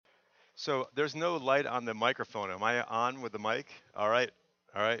So there's no light on the microphone. Am I on with the mic? All right.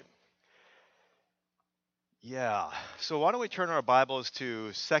 All right. Yeah. So why don't we turn our Bibles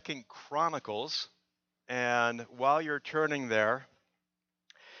to Second Chronicles? And while you're turning there,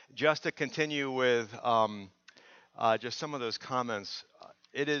 just to continue with just some of those comments,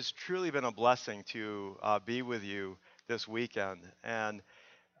 it has truly been a blessing to be with you this weekend. And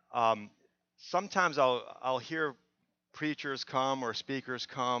um, sometimes I'll hear preachers come or speakers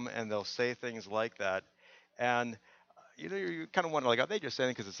come and they'll say things like that. And you kind of wonder, like, are they just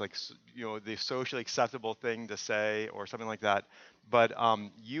saying because it's like, the socially acceptable thing to say or something like that? But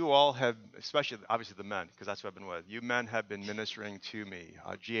you all have, especially obviously the men, because that's what I've been with. You men have been ministering to me.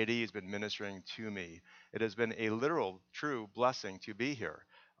 GAD has been ministering to me. It has been a literal, true blessing to be here.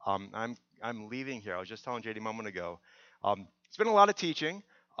 I'm leaving here. I was just telling JD a moment ago. It's been a lot of teaching.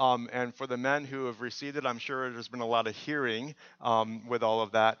 And for the men who have received it, I'm sure there's been a lot of hearing with all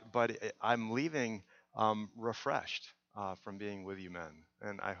of that. But I'm leaving refreshed from being with you men.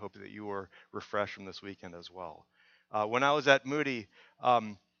 And I hope that you were refreshed from this weekend as well. When I was at Moody,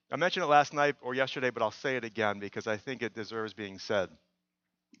 I mentioned it last night or yesterday, but I'll say it again because I think it deserves being said.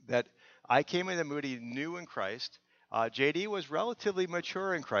 That I came into Moody new in Christ. JD was relatively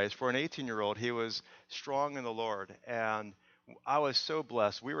mature in Christ. For an 18-year-old, he was strong in the Lord. And I was so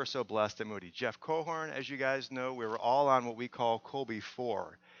blessed. We were so blessed at Moody. Jeff Cohorn, as you guys know, we were all on what we call Colby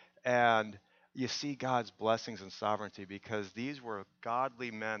 4. And you see God's blessings and sovereignty because these were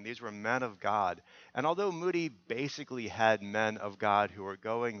godly men. These were men of God. And although Moody basically had men of God who were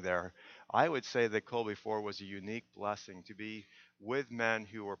going there, I would say that Colby 4 was a unique blessing to be with men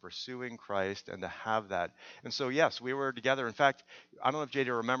who were pursuing Christ and to have that. And so, yes, we were together. In fact, I don't know if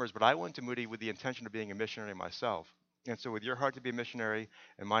JD remembers, but I went to Moody with the intention of being a missionary myself. And so, with your heart to be a missionary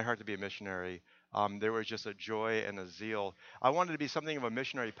and my heart to be a missionary, there was just a joy and a zeal. I wanted to be something of a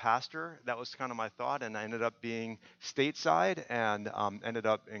missionary pastor. That was kind of my thought, and I ended up being stateside and ended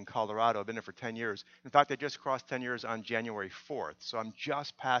up in Colorado. I've been there for 10 years. In fact, I just crossed 10 years on January 4th, so I'm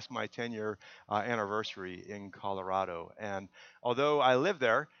just past my 10-year anniversary in Colorado. And although I live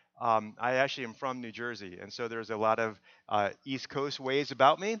there, I actually am from New Jersey, and so there's a lot of East Coast ways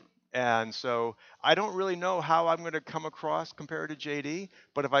about me. And so I don't really know how I'm going to come across compared to JD,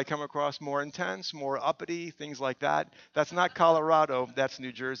 but if I come across more intense, more uppity, things like that, that's not Colorado, that's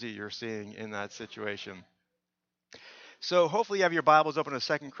New Jersey you're seeing in that situation. So hopefully you have your Bibles open to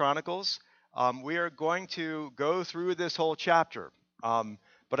Second Chronicles. We are going to go through this whole chapter.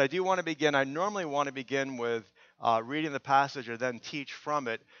 But I do want to begin, I normally want to begin with reading the passage and then teach from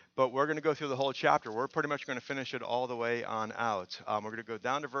it, but we're going to go through the whole chapter. We're pretty much going to finish it all the way on out. We're going to go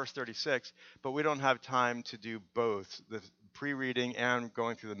down to verse 36, but we don't have time to do both, the pre-reading and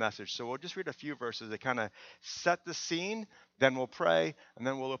going through the message. So we'll just read a few verses that kind of set the scene, then we'll pray, and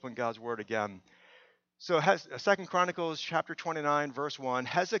then we'll open God's Word again. So Second Chronicles chapter 29, verse 1,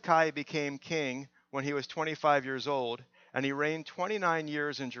 Hezekiah became king when he was 25 years old, and he reigned 29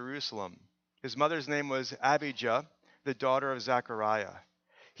 years in Jerusalem. His mother's name was Abijah, the daughter of Zechariah.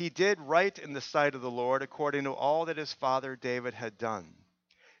 He did right in the sight of the Lord according to all that his father David had done.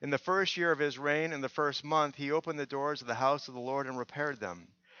 In the first year of his reign, in the first month, he opened the doors of the house of the Lord and repaired them.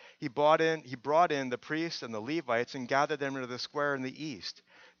 He brought in the priests and the Levites and gathered them into the square in the east.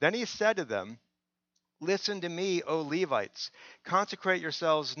 Then he said to them, Listen to me, O Levites. Consecrate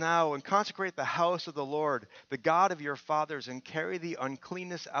yourselves now and consecrate the house of the Lord, the God of your fathers, and carry the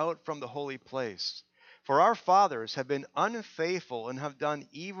uncleanness out from the holy place. For our fathers have been unfaithful and have done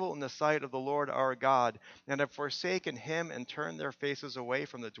evil in the sight of the Lord our God, and have forsaken him and turned their faces away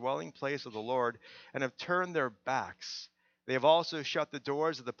from the dwelling place of the Lord, and have turned their backs. They have also shut the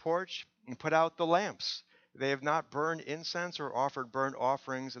doors of the porch and put out the lamps. They have not burned incense or offered burnt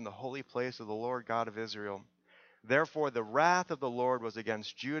offerings in the holy place of the Lord God of Israel. Therefore, the wrath of the Lord was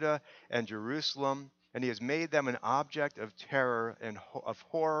against Judah and Jerusalem, and he has made them an object of terror and of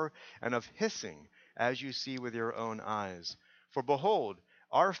horror and of hissing, as you see with your own eyes. For behold,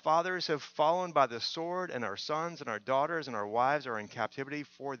 our fathers have fallen by the sword, and our sons and our daughters and our wives are in captivity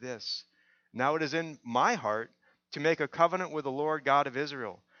for this. Now it is in my heart to make a covenant with the Lord God of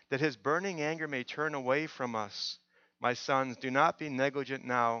Israel, that his burning anger may turn away from us. My sons, do not be negligent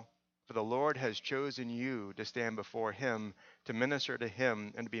now, for the Lord has chosen you to stand before him, to minister to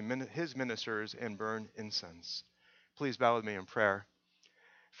him, and to be his ministers and burn incense. Please bow with me in prayer.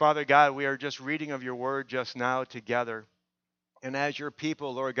 Father God, we are just reading of your word just now together. And as your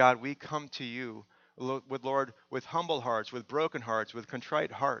people, Lord God, we come to you, with humble hearts, with broken hearts, with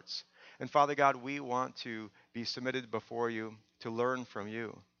contrite hearts. And Father God, we want to be submitted before you to learn from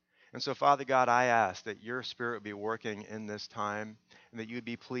you. And so, Father God, I ask that your Spirit would be working in this time and that you'd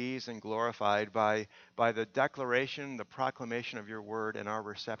be pleased and glorified by the declaration, the proclamation of your word and our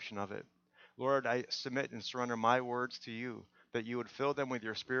reception of it. Lord, I submit and surrender my words to you, that you would fill them with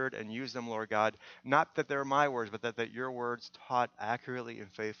your Spirit and use them, Lord God. Not that they're my words, but that your words taught accurately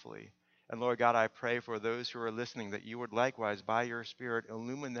and faithfully. And Lord God, I pray for those who are listening that you would likewise, by your Spirit,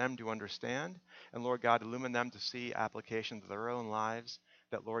 illumine them to understand. And Lord God, illumine them to see application to their own lives.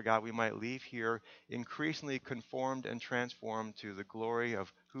 That, Lord God, we might leave here increasingly conformed and transformed to the glory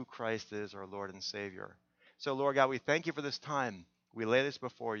of who Christ is, our Lord and Savior. So, Lord God, we thank you for this time. We lay this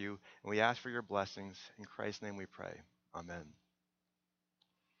before you, and we ask for your blessings. In Christ's name we pray. Amen.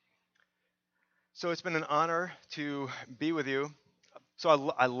 So it's been an honor to be with you.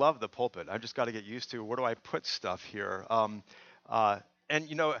 So I love the pulpit. I've just got to get used to where do I put stuff here. And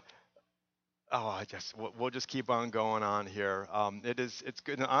you know, oh, we'll just keep on going on here. It's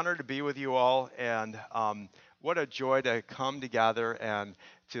an honor to be with you all, and what a joy to come together and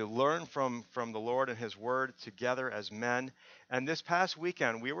to learn from the Lord and His Word together as men. And this past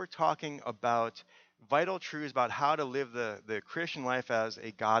weekend, we were talking about vital truths about how to live the Christian life as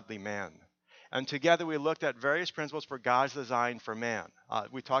a godly man. And together we looked at various principles for God's design for man.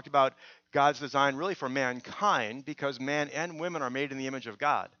 We talked about God's design really for mankind because man and women are made in the image of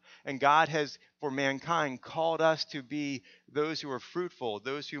God. And God has, for mankind, called us to be those who are fruitful,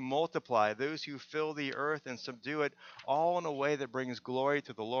 those who multiply, those who fill the earth and subdue it, all in a way that brings glory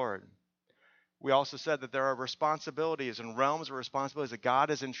to the Lord. We also said that there are responsibilities and realms of responsibilities that God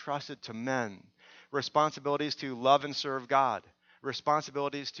has entrusted to men. Responsibilities to love and serve God.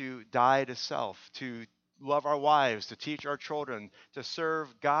 Responsibilities to die to self, to love our wives, to teach our children, to serve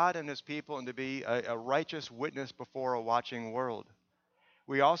God and His people, and to be a righteous witness before a watching world.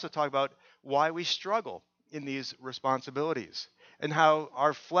 We also talk about why we struggle in these responsibilities and how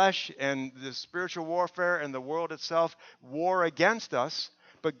our flesh and the spiritual warfare and the world itself war against us,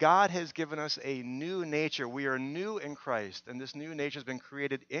 but God has given us a new nature. We are new in Christ, and this new nature has been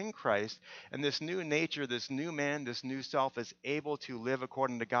created in Christ, and this new nature, this new man, this new self is able to live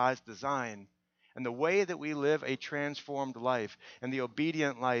according to God's design. And the way that we live a transformed life and the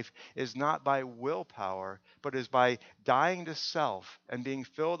obedient life is not by willpower, but is by dying to self and being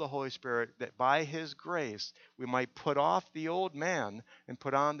filled with the Holy Spirit, that by His grace we might put off the old man and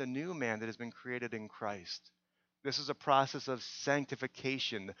put on the new man that has been created in Christ. This is a process of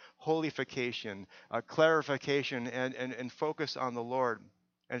sanctification, holification, clarification, and focus on the Lord.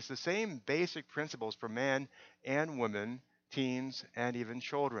 And it's the same basic principles for man and women, teens, and even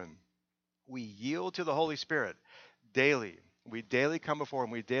children. We yield to the Holy Spirit daily. We daily come before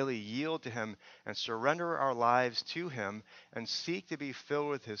Him. We daily yield to Him and surrender our lives to Him and seek to be filled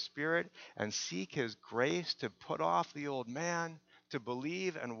with His Spirit and seek His grace to put off the old man, to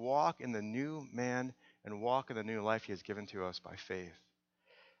believe and walk in the new man and walk in the new life He has given to us by faith.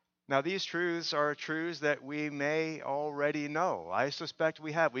 Now, these truths are truths that we may already know. I suspect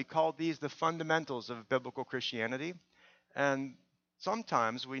we have. We call these the fundamentals of biblical Christianity. And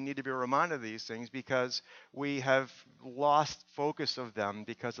sometimes we need to be reminded of these things because we have lost focus of them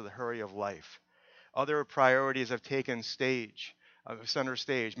because of the hurry of life. Other priorities have taken center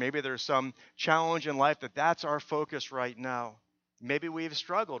stage. Maybe there's some challenge in life that's our focus right now. Maybe we've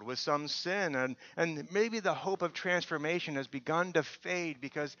struggled with some sin, and maybe the hope of transformation has begun to fade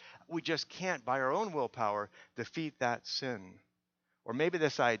because we just can't, by our own willpower, defeat that sin. Or maybe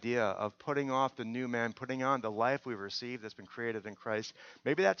this idea of putting off the new man, putting on the life we've received that's been created in Christ,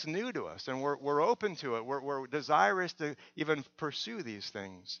 maybe that's new to us, and we're open to it. We're desirous to even pursue these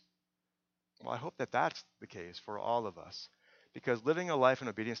things. Well, I hope that's the case for all of us, because living a life in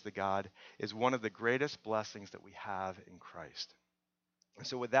obedience to God is one of the greatest blessings that we have in Christ. And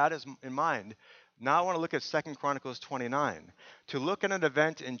so with that in mind, now I want to look at 2 Chronicles 29, to look at an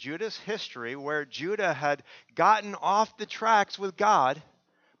event in Judah's history where Judah had gotten off the tracks with God,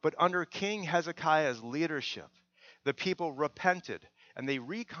 but under King Hezekiah's leadership, the people repented and they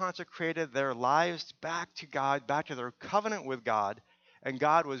reconsecrated their lives back to God, back to their covenant with God, and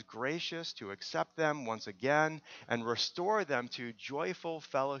God was gracious to accept them once again and restore them to joyful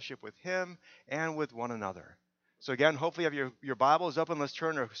fellowship with Him and with one another. So again, hopefully you have your Bibles open. Let's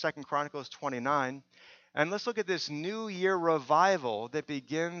turn to 2 Chronicles 29. And let's look at this New Year revival that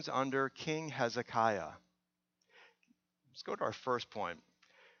begins under King Hezekiah. Let's go to our first point.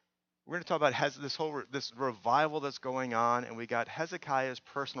 We're going to talk about this revival that's going on, and we got Hezekiah's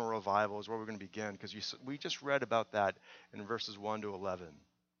personal revival is where we're going to begin, because we just read about that in verses 1 to 11.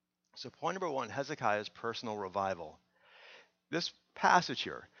 So point number 1, Hezekiah's personal revival. This passage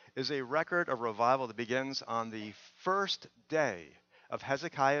here is a record of revival that begins on the first day of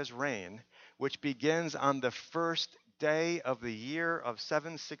Hezekiah's reign, which begins on the first day of the year of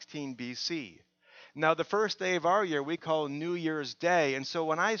 716 BC. Now, the first day of our year we call New Year's Day. And so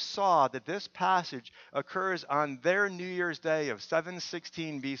when I saw that this passage occurs on their New Year's Day of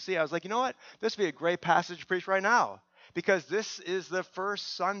 716 BC, I was like, you know what? This would be a great passage to preach right now. Because this is the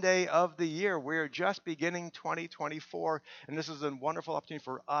first Sunday of the year. We're just beginning 2024, and this is a wonderful opportunity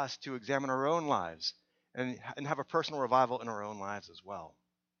for us to examine our own lives and have a personal revival in our own lives as well.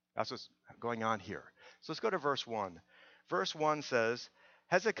 That's what's going on here. So let's go to verse 1. Verse 1 says,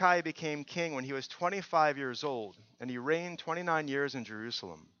 Hezekiah became king when he was 25 years old, and he reigned 29 years in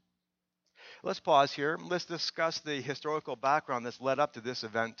Jerusalem. Let's pause here. Let's discuss the historical background that's led up to this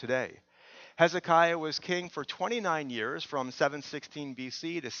event today. Hezekiah was king for 29 years from 716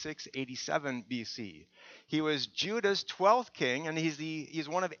 BC to 687 BC. He was Judah's 12th king, and he's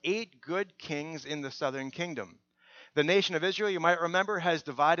one of 8 good kings in the southern kingdom. The nation of Israel, you might remember, has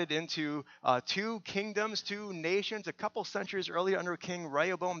divided into 2 kingdoms, 2 nations, a couple centuries earlier under King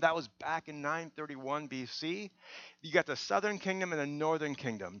Rehoboam. That was back in 931 BC. You got the southern kingdom and the northern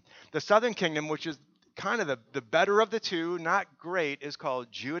kingdom. The southern kingdom, which is kind of the better of the 2, not great, is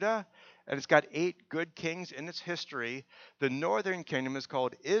called Judah, and it's got 8 good kings in its history. The northern kingdom is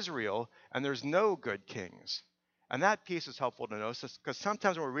called Israel, and there's no good kings. And that piece is helpful to know, because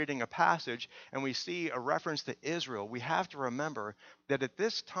sometimes when we're reading a passage and we see a reference to Israel, we have to remember that at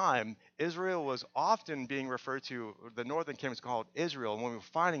this time, Israel was often being referred to, the northern kingdom is called Israel, and when we're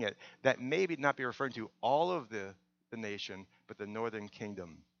finding it, that maybe not be referring to all of the nation, but the northern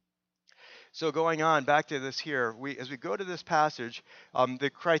kingdom. So going on, back to this here, as we go to this passage, the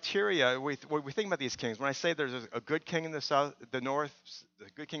criteria, we think about these kings. When I say there's a good king in the south, the north, a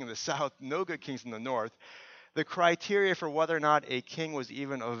good king in the south, no good kings in the north, the criteria for whether or not a king was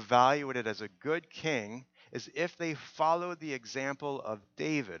even evaluated as a good king is if they followed the example of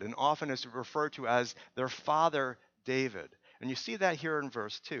David, and often is referred to as their father David. And you see that here in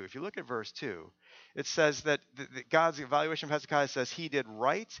verse 2. If you look at verse 2, it says that God's evaluation of Hezekiah says he did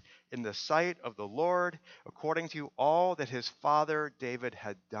right in the sight of the Lord according to all that his father David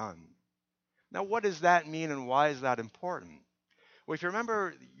had done. Now, what does that mean, and why is that important? Well, if you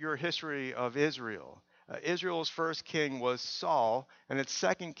remember your history of Israel, Israel's first king was Saul, and its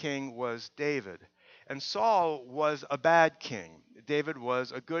second king was David. And Saul was a bad king. David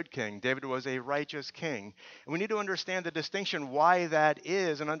was a good king. David was a righteous king. And we need to understand the distinction why that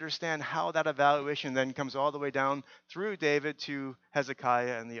is, and understand how that evaluation then comes all the way down through David to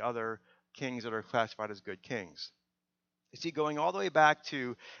Hezekiah and the other kings that are classified as good kings. You see, going all the way back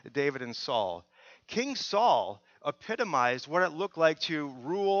to David and Saul, King Saul epitomized what it looked like to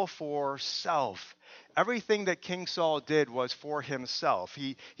rule for self. Everything that King Saul did was for himself.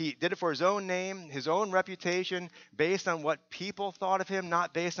 He did it for his own name, his own reputation, based on what people thought of him,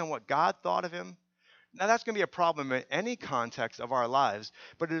 not based on what God thought of him. Now, that's going to be a problem in any context of our lives,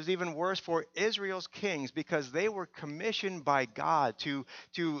 but it is even worse for Israel's kings, because they were commissioned by God to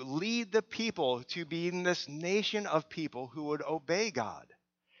lead the people to be in this nation of people who would obey God.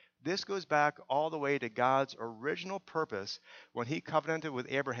 This goes back all the way to God's original purpose when he covenanted with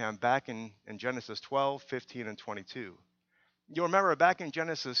Abraham back in Genesis 12, 15, and 22. You'll remember back in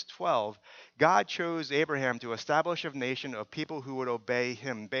Genesis 12, God chose Abraham to establish a nation of people who would obey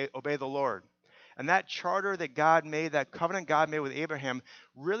him, obey the Lord. And that charter that God made, that covenant God made with Abraham,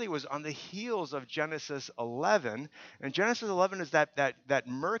 really was on the heels of Genesis 11. And Genesis 11 is that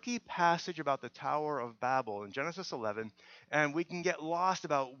murky passage about the Tower of Babel in Genesis 11. And we can get lost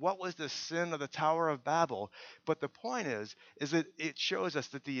about what was the sin of the Tower of Babel. But the point is that it shows us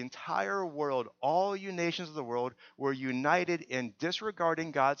that the entire world, all you nations of the world, were united in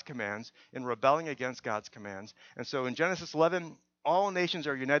disregarding God's commands, in rebelling against God's commands. And so in Genesis 11, all nations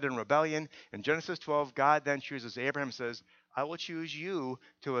are united in rebellion. In Genesis 12, God then chooses Abraham and says, I will choose you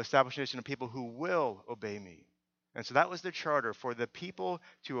to establish a nation of people who will obey me. And so that was the charter for the people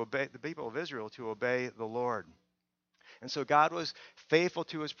to obey, the people of Israel to obey the Lord. And so God was faithful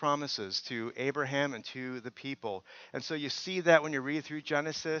to his promises to Abraham and to the people. And so you see that when you read through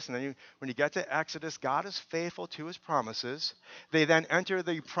Genesis, and then when you get to Exodus, God is faithful to his promises. They then enter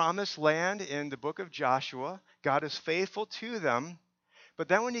the promised land in the book of Joshua. God is faithful to them. But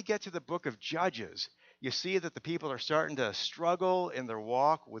then when you get to the book of Judges, you see that the people are starting to struggle in their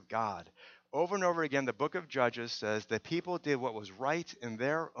walk with God. Over and over again, the book of Judges says that people did what was right in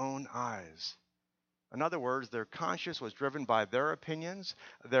their own eyes. In other words, their conscience was driven by their opinions,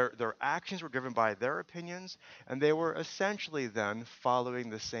 their actions were driven by their opinions, and they were essentially then following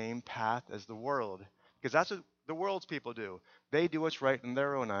the same path as the world. Because that's what the world's people do. They do what's right in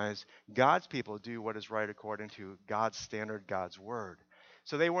their own eyes. God's people do what is right according to God's standard, God's word.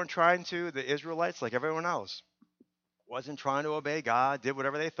 So they weren't trying to, the Israelites, like everyone else, wasn't trying to obey God, did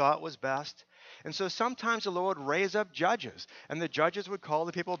whatever they thought was best. And so sometimes the Lord would raise up judges, and the judges would call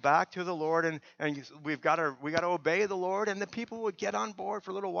the people back to the Lord, and we got to obey the Lord, and the people would get on board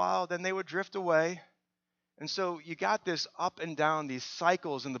for a little while, then they would drift away. And so you got this up and down, these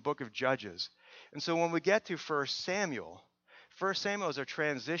cycles in the book of Judges. And so when we get to First Samuel is a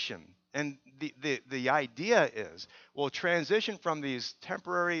transition. And the idea is, we'll transition from these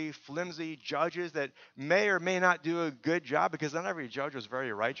temporary, flimsy judges that may or may not do a good job, because not every judge was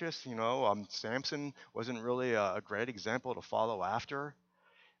very righteous. Samson wasn't really a great example to follow after.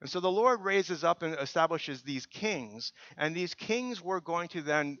 And so the Lord raises up and establishes these kings, and these kings were going to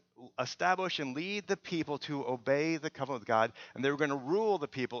then establish and lead the people to obey the covenant of God, and they were going to rule the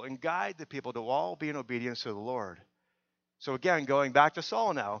people and guide the people to all be in obedience to the Lord. So again, going back to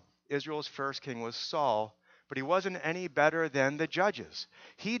Saul now, Israel's first king was Saul, but he wasn't any better than the judges.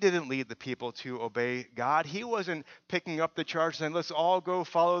 He didn't lead the people to obey God. He wasn't picking up the charge saying, let's all go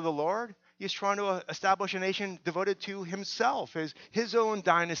follow the Lord. He's trying to establish a nation devoted to himself, his own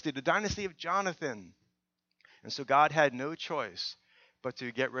dynasty, the dynasty of Jonathan. And so God had no choice but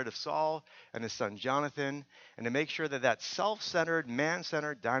to get rid of Saul and his son Jonathan, and to make sure that that self-centered,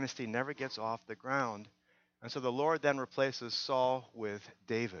 man-centered dynasty never gets off the ground. And so the Lord then replaces Saul with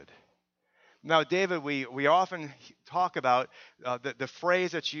David. Now, David, we often talk about the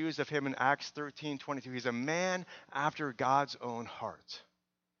phrase that's used of him in Acts 13:22. He's a man after God's own heart,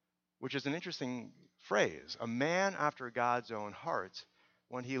 which is an interesting phrase, a man after God's own heart,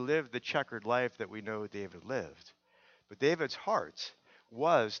 when he lived the checkered life that we know David lived. But David's heart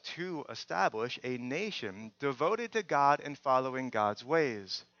was to establish a nation devoted to God and following God's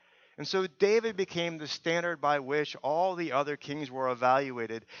ways. And so David became the standard by which all the other kings were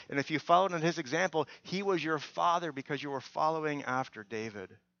evaluated. And if you followed in his example, he was your father because you were following after David.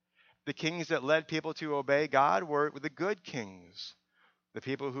 The kings that led people to obey God were the good kings. The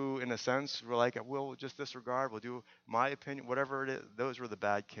people who, in a sense, were like, we'll just disregard, we'll do my opinion, whatever it is, those were the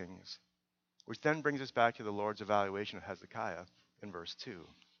bad kings. Which then brings us back to the Lord's evaluation of Hezekiah in verse 2.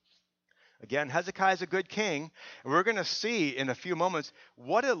 Again, Hezekiah is a good king, and we're going to see in a few moments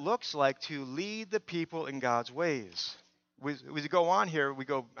what it looks like to lead the people in God's ways. As we go on here, we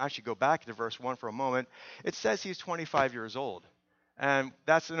go back to verse 1 for a moment. It says he's 25 years old. And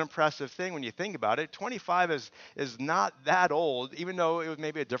that's an impressive thing when you think about it. 25 is not that old, even though it was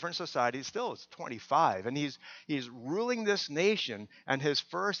maybe a different society. Still, it's 25. And he's ruling this nation, and his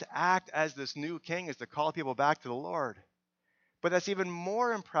first act as this new king is to call people back to the Lord. But that's even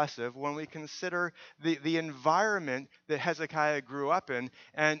more impressive when we consider the environment that Hezekiah grew up in,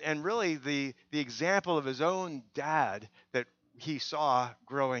 and really the example of his own dad that he saw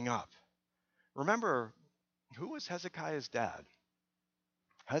growing up. Remember, who was Hezekiah's dad?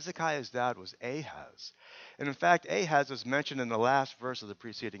 Hezekiah's dad was Ahaz. And in fact, Ahaz is mentioned in the last verse of the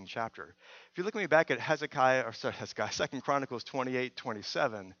preceding chapter. If you look with me back at 2 Chronicles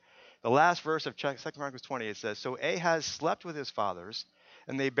 28:27, the last verse of 2 Chronicles 28 says, So Ahaz slept with his fathers,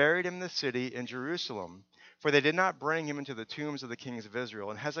 and they buried him in the city in Jerusalem, for they did not bring him into the tombs of the kings of Israel,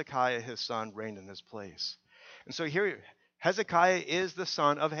 and Hezekiah his son reigned in his place. And so here, Hezekiah is the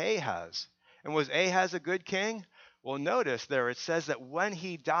son of Ahaz. And was Ahaz a good king? Well, notice there it says that when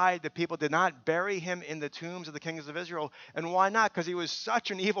he died, the people did not bury him in the tombs of the kings of Israel. And why not? Because he was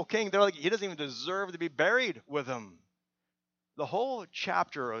such an evil king. They're like, he doesn't even deserve to be buried with them. The whole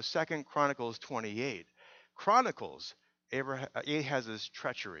chapter of 2 Chronicles 28 chronicles Ahaz's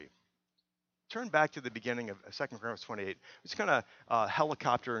treachery. Turn back to the beginning of 2 Chronicles 28. I'm just going to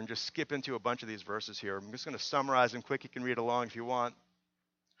helicopter and just skip into a bunch of these verses here. I'm just going to summarize them quick. You can read along if you want.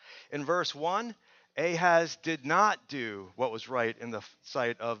 In verse 1, Ahaz did not do what was right in the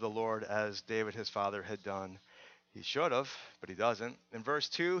sight of the Lord as David his father had done. He should have, but he doesn't. In verse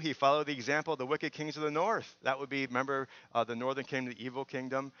 2, he followed the example of the wicked kings of the north. That would be, remember, the northern kingdom, the evil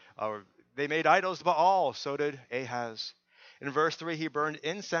kingdom. They made idols to Baal, so did Ahaz. In verse 3, he burned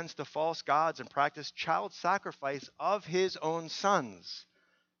incense to false gods and practiced child sacrifice of his own sons.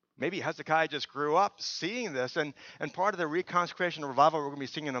 Maybe Hezekiah just grew up seeing this, and part of the reconsecration revival we're going to be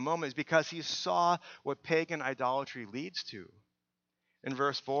seeing in a moment is because he saw what pagan idolatry leads to. In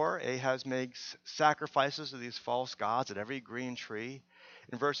verse 4, Ahaz makes sacrifices of these false gods at every green tree.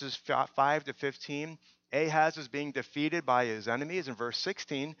 In verses 5 to 15, Ahaz is being defeated by his enemies. In verse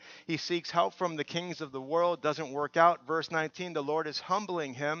 16, he seeks help from the kings of the world. Doesn't work out. Verse 19, the Lord is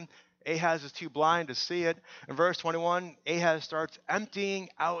humbling him. Ahaz is too blind to see it. In verse 21, Ahaz starts emptying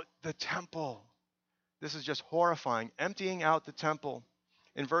out the temple. This is just horrifying, emptying out the temple.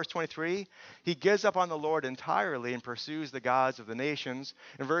 In verse 23, he gives up on the Lord entirely and pursues the gods of the nations.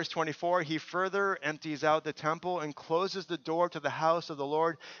 In verse 24, he further empties out the temple and closes the door to the house of the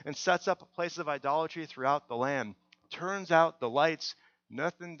Lord and sets up places of idolatry throughout the land. Turns out the lights,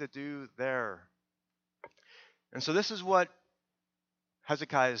 nothing to do there. And so this is what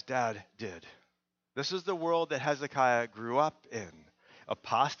Hezekiah's dad did. This is the world that Hezekiah grew up in.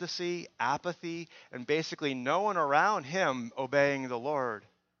 Apostasy, apathy, and basically no one around him obeying the Lord.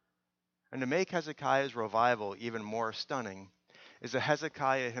 And to make Hezekiah's revival even more stunning is that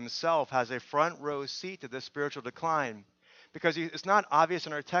Hezekiah himself has a front row seat to this spiritual decline. Because it's not obvious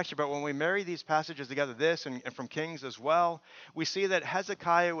in our text, but when we marry these passages together, this and from Kings as well, we see that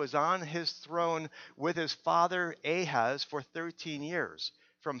Hezekiah was on his throne with his father Ahaz for 13 years,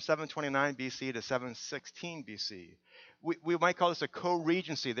 from 729 BC to 716 BC. We might call this a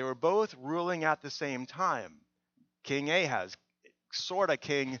co-regency. They were both ruling at the same time. King Ahaz, sort of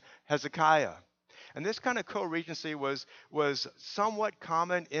King Hezekiah. And this kind of co-regency was somewhat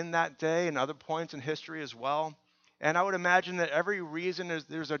common in that day and other points in history as well. And I would imagine that every reason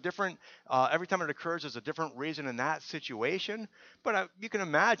there's a different, every time it occurs, there's a different reason in that situation. But you can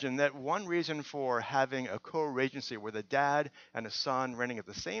imagine that one reason for having a co-regency where the dad and a son reigning at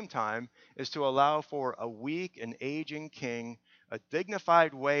the same time is to allow for a weak and aging king a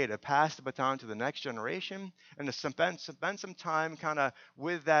dignified way to pass the baton to the next generation and to spend some time kind of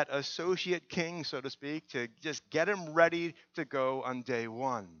with that associate king, so to speak, to just get him ready to go on day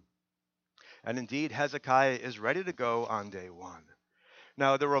one. And indeed, Hezekiah is ready to go on day one.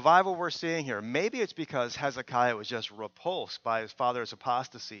 Now, the revival we're seeing here, maybe it's because Hezekiah was just repulsed by his father's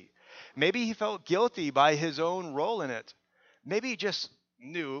apostasy. Maybe he felt guilty by his own role in it. Maybe he just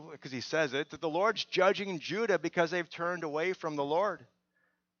knew, because he says it, that the Lord's judging Judah because they've turned away from the Lord.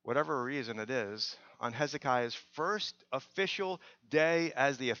 Whatever reason it is, on Hezekiah's first official day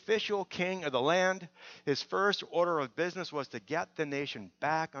as the official king of the land, his first order of business was to get the nation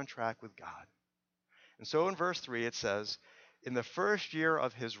back on track with God. And so in verse 3 it says, in the first year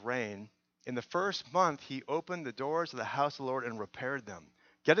of his reign, in the first month, he opened the doors of the house of the Lord and repaired them.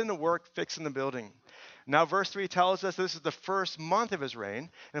 Getting to work, fixing the building. Now, verse 3 tells us this is the first month of his reign.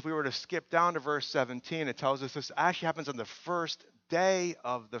 And if we were to skip down to verse 17, it tells us this actually happens on the first day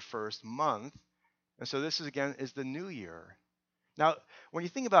of the first month. And so this is, again, is the new year. Now, when you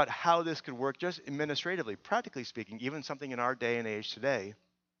think about how this could work, just administratively, practically speaking, even something in our day and age today,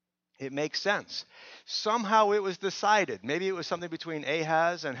 it makes sense. Somehow it was decided. Maybe it was something between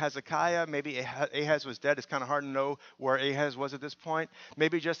Ahaz and Hezekiah. Maybe Ahaz was dead. It's kind of hard to know where Ahaz was at this point.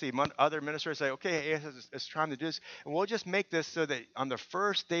 Maybe just the other ministers say, okay, Ahaz, it's time to do this. And we'll just make this so that on the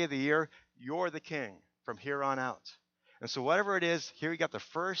first day of the year, you're the king from here on out. And so whatever it is, here we got the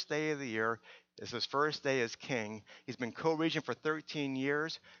first day of the year. It's his first day as king. He's been co-regent for 13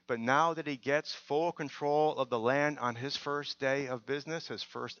 years, but now that he gets full control of the land on his first day of business, his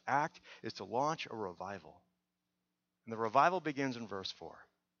first act is to launch a revival. And the revival begins in verse 4.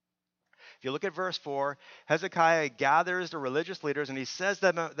 If you look at verse 4, Hezekiah gathers the religious leaders, and he says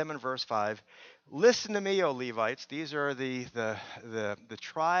to them in verse 5, listen to me, O Levites. These are the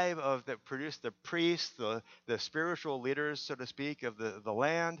tribe that produced the priests, the spiritual leaders, so to speak, of the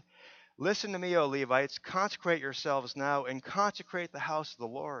land. Listen to me, O Levites, consecrate yourselves now and consecrate the house of the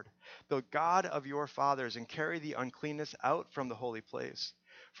Lord, the God of your fathers, and carry the uncleanness out from the holy place.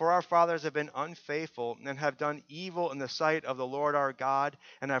 For our fathers have been unfaithful and have done evil in the sight of the Lord our God,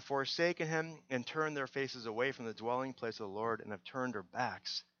 and have forsaken him and turned their faces away from the dwelling place of the Lord and have turned their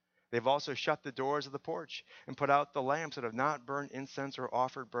backs. They've also shut the doors of the porch and put out the lamps that have not burned incense or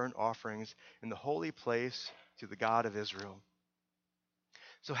offered burnt offerings in the holy place to the God of Israel.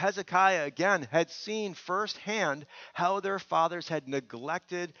 So Hezekiah, again, had seen firsthand how their fathers had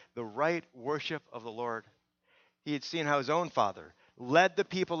neglected the right worship of the Lord. He had seen how his own father led the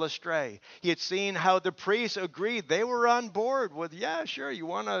people astray. He had seen how the priests agreed. They were on board with, yeah, sure, you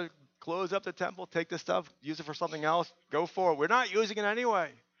want to close up the temple, take this stuff, use it for something else, go for it. We're not using it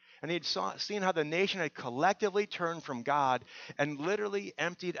anyway. And he'd seen how the nation had collectively turned from God and literally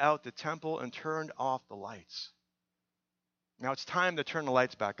emptied out the temple and turned off the lights. Now it's time to turn the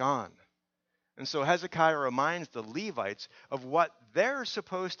lights back on. And so Hezekiah reminds the Levites of what they're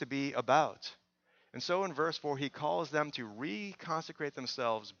supposed to be about. And so in verse 4, he calls them to reconsecrate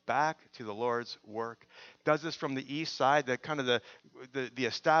themselves back to the Lord's work. Does this from the east side, the kind of the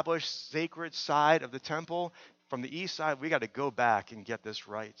established sacred side of the temple. From the east side, we got to go back and get this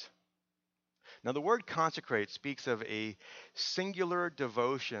right. Now, the word consecrate speaks of a singular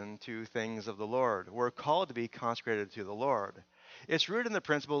devotion to things of the Lord. We're called to be consecrated to the Lord. It's rooted in the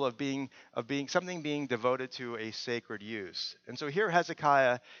principle of being something being devoted to a sacred use. And so here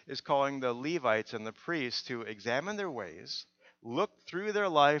Hezekiah is calling the Levites and the priests to examine their ways, look through their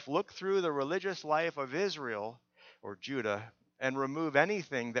life, look through the religious life of Israel or Judah, and remove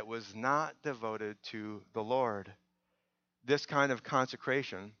anything that was not devoted to the Lord. This kind of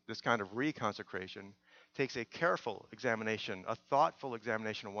consecration, this kind of reconsecration, takes a careful examination, a thoughtful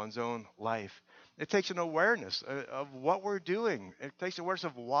examination of one's own life. It takes an awareness of what we're doing. It takes awareness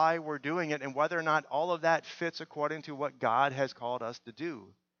of why we're doing it and whether or not all of that fits according to what God has called us to do.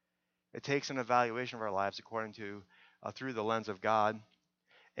 It takes an evaluation of our lives according to, through the lens of God,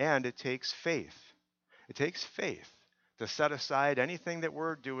 and it takes faith. It takes faith to set aside anything that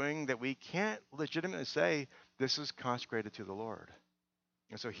we're doing that we can't legitimately say this is consecrated to the Lord.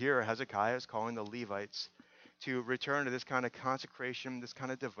 And so here Hezekiah is calling the Levites to return to this kind of consecration, this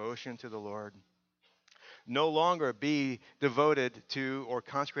kind of devotion to the Lord. No longer be devoted to or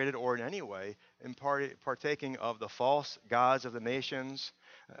consecrated or in any way in partaking of the false gods of the nations,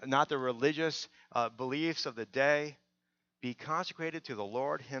 not the religious beliefs of the day. Be consecrated to the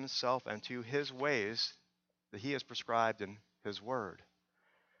Lord himself and to his ways that he has prescribed in his word.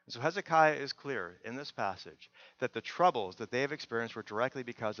 And so Hezekiah is clear in this passage that the troubles that they have experienced were directly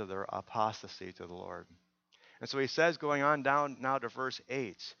because of their apostasy to the Lord. And so he says, going on down now to verse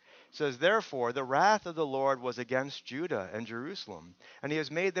 8, says, therefore, the wrath of the Lord was against Judah and Jerusalem, and he has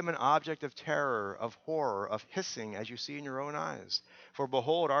made them an object of terror, of horror, of hissing, as you see in your own eyes. For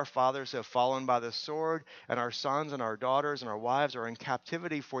behold, our fathers have fallen by the sword, and our sons and our daughters and our wives are in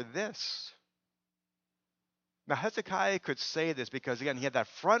captivity for this. Now, Hezekiah could say this because, again, he had that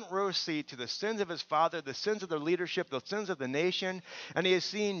front row seat to the sins of his father, the sins of the leadership, the sins of the nation, and he has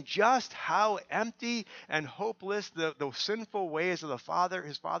seen just how empty and hopeless the sinful ways of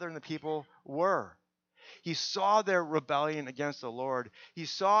his father and the people were. He saw their rebellion against the Lord. He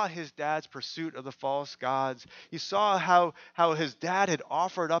saw his dad's pursuit of the false gods. He saw how his dad had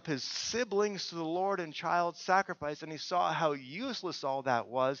offered up his siblings to the Lord in child sacrifice, and he saw how useless all that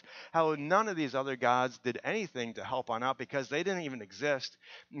was, how none of these other gods did anything to help on out because they didn't even exist.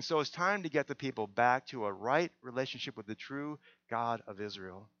 And so it's time to get the people back to a right relationship with the true God of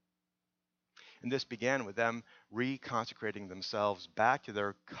Israel. And this began with them reconsecrating themselves back to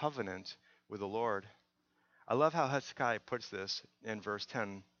their covenant with the Lord. I love how Hezekiah puts this in verse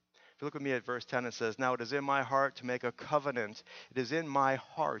 10. If you look with me at verse 10, it says, now it is in my heart to make a covenant. It is in my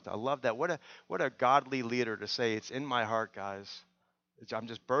heart. I love that. What a godly leader to say, it's in my heart, guys. I'm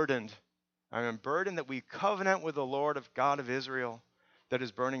just burdened. I'm burdened that we covenant with the Lord of God of Israel, that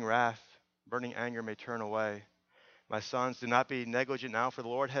his burning wrath, burning anger may turn away. My sons, do not be negligent now, for the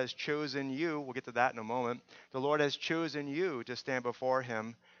Lord has chosen you. We'll get to that in a moment. The Lord has chosen you to stand before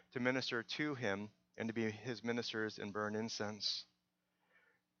him, to minister to him, and to be his ministers and burn incense.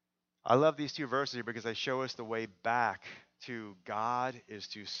 I love these two verses here because they show us the way back to God is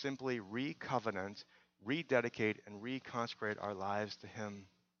to simply re-covenant, rededicate, and reconsecrate our lives to him.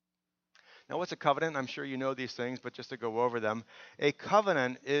 Now, what's a covenant? I'm sure you know these things, but just to go over them. A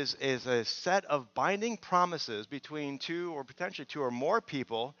covenant is a set of binding promises between two or potentially two or more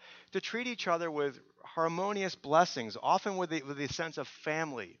people to treat each other with harmonious blessings, often with the sense of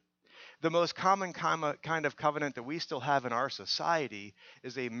family. The most common kind of covenant that we still have in our society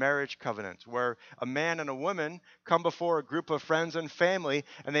is a marriage covenant, where a man and a woman come before a group of friends and family,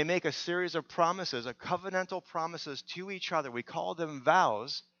 and they make a series of promises, covenantal promises to each other. We call them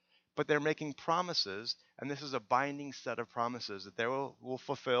vows, but they're making promises, and this is a binding set of promises that they will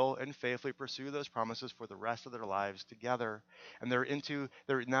fulfill and faithfully pursue those promises for the rest of their lives together. And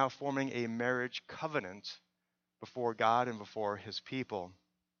they're now forming a marriage covenant before God and before his people.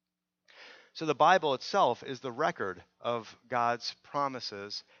 So the Bible itself is the record of God's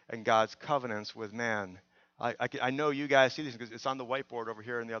promises and God's covenants with man. I know you guys see these because it's on the whiteboard over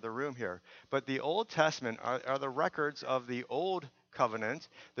here in the other room here. But the Old Testament are the records of the Old Covenant.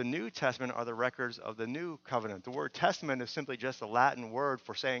 The New Testament are the records of the New Covenant. The word testament is simply just a Latin word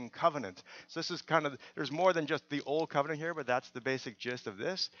for saying covenant. So this is there's more than just the Old Covenant here, but that's the basic gist of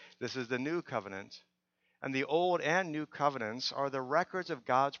this. This is the New Covenant. And the Old and New Covenants are the records of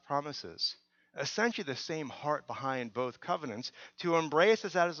God's promises. Essentially the same heart behind both covenants, to embrace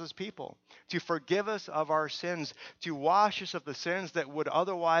us as his people, to forgive us of our sins, to wash us of the sins that would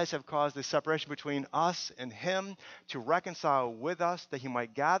otherwise have caused the separation between us and him, to reconcile with us, that he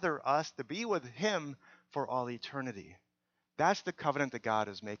might gather us to be with him for all eternity. That's the covenant that God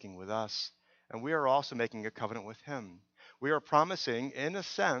is making with us, and we are also making a covenant with him. We are promising, in a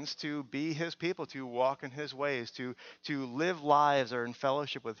sense, to be his people, to walk in his ways, to live lives that are in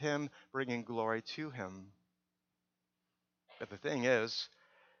fellowship with him, bringing glory to him. But the thing is,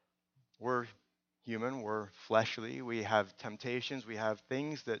 we're human, we're fleshly, we have temptations, we have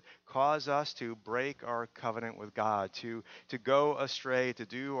things that cause us to break our covenant with God, to go astray, to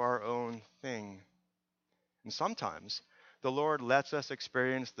do our own thing. And sometimes the Lord lets us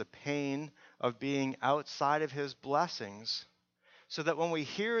experience the pain of being outside of his blessings so that when we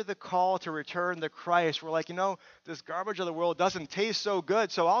hear the call to return to Christ, we're like, this garbage of the world doesn't taste so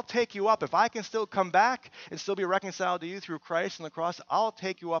good, so I'll take you up. If I can still come back and still be reconciled to you through Christ and the cross, I'll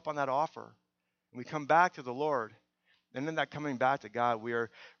take you up on that offer. And we come back to the Lord. And in that coming back to God, we are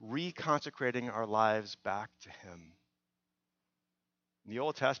reconsecrating our lives back to him. In the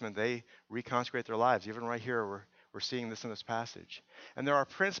Old Testament, they reconsecrate their lives. Even right here, we're seeing this in this passage. And there are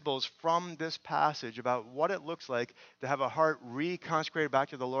principles from this passage about what it looks like to have a heart reconsecrated back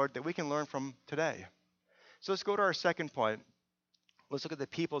to the Lord that we can learn from today. So let's go to our second point. Let's look at the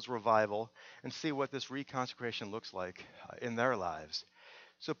people's revival and see what this reconsecration looks like in their lives.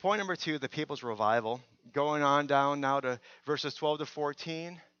 So point number 2, the people's revival. Going on down now to verses 12 to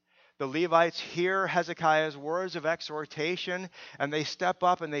 14. The Levites hear Hezekiah's words of exhortation, and they step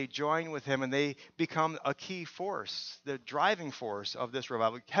up and they join with him, and they become a key force, the driving force of this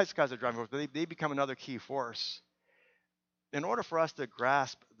revival. Hezekiah's a driving force, but they become another key force. In order for us to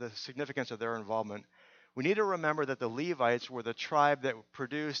grasp the significance of their involvement, we need to remember that the Levites were the tribe that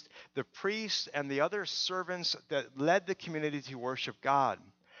produced the priests and the other servants that led the community to worship God.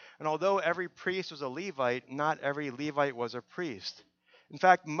 And although every priest was a Levite, not every Levite was a priest. In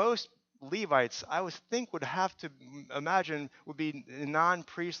fact, most Levites, I would think, would have to imagine would be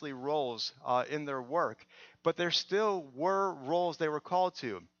non-priestly roles in their work. But there still were roles they were called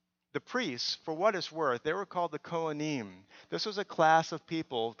to. The priests, for what it's worth, they were called the Kohanim. This was a class of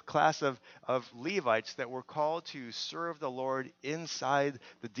people, class of Levites that were called to serve the Lord inside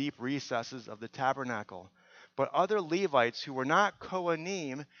the deep recesses of the tabernacle. But other Levites who were not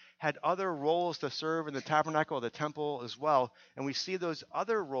Kohanim had other roles to serve in the tabernacle or the temple as well. And we see those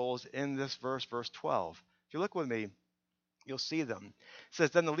other roles in this verse 12. If you look with me, you'll see them. It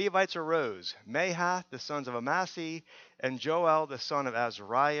says, Then the Levites arose, Mahath, the sons of Amasai, and Joel, the son of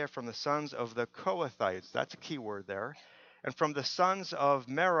Azariah, from the sons of the Kohathites. That's a key word there. And from the sons of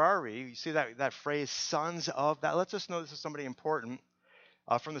Merari, you see that phrase, sons of, that lets us know this is somebody important.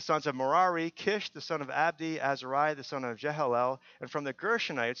 From the sons of Merari, Kish, the son of Abdi, Azariah, the son of Jehalel, and from the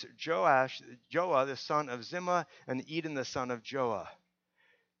Gershonites, Joah, the son of Zimmah, and Eden, the son of Joah.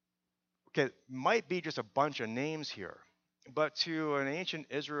 Okay, might be just a bunch of names here, but to an ancient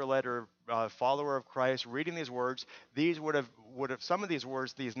Israelite or follower of Christ, reading these words, these would have some of these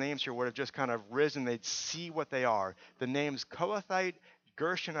words, these names here would have just kind of risen. They'd see what they are. The names Kohathite,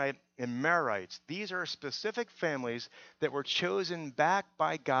 Gershonite, and Merites. These are specific families that were chosen back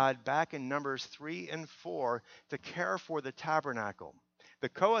by God back in Numbers 3 and 4 to care for the tabernacle. The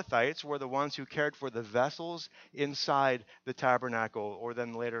Kohathites were the ones who cared for the vessels inside the tabernacle, or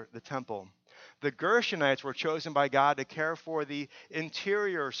then later the temple. The Gershonites were chosen by God to care for the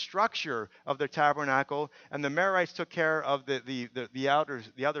interior structure of the tabernacle, and the Merites took care of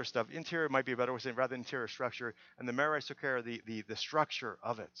the other stuff. Interior might be a better way of saying, rather than interior structure, and the Merites took care of the structure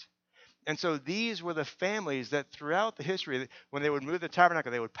of it. And so these were the families that throughout the history, when they would move the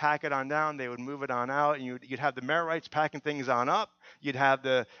tabernacle, they would pack it on down, they would move it on out, and you'd have the Merites packing things on up. You'd have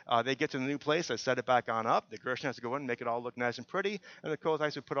they get to the new place, they set it back on up. The Gershonites would go in and make it all look nice and pretty, and the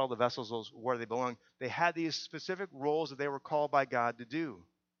Kohathites would put all the vessels where they belong. They had these specific roles that they were called by God to do.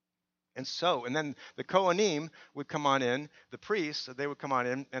 And then the Kohanim would come on in, the priests, they would come on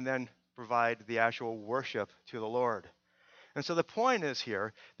in and then provide the actual worship to the Lord. And so the point is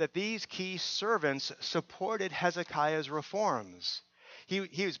here that these key servants supported Hezekiah's reforms. He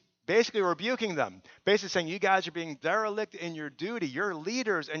was basically rebuking them, basically saying, you guys are being derelict in your duty. You're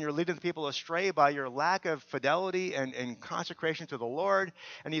leaders, and you're leading the people astray by your lack of fidelity and consecration to the Lord.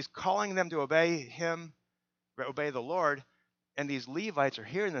 And he's calling them to obey the Lord. And these Levites are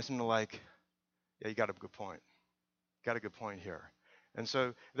hearing this, and they're like, yeah, you got a good point. Got a good point here. And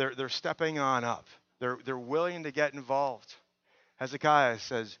so they're stepping on up. They're willing to get involved. Hezekiah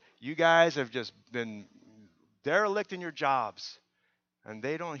says, you guys have just been derelict in your jobs. And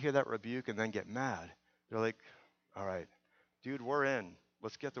they don't hear that rebuke and then get mad. They're like, all right, dude, we're in.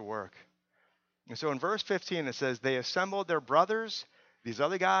 Let's get to work. And so in verse 15, it says, they assembled their brothers, these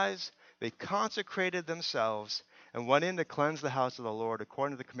other guys. They consecrated themselves and went in to cleanse the house of the Lord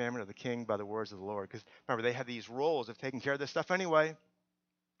according to the commandment of the king by the words of the Lord. Because remember, they had these roles of taking care of this stuff anyway.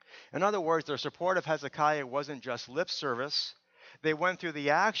 In other words, their support of Hezekiah wasn't just lip service. They went through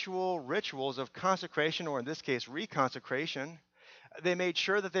the actual rituals of consecration, or in this case, reconsecration. They made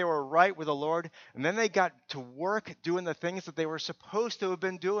sure that they were right with the Lord, and then they got to work doing the things that they were supposed to have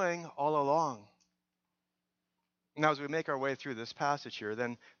been doing all along. Now, as we make our way through this passage here,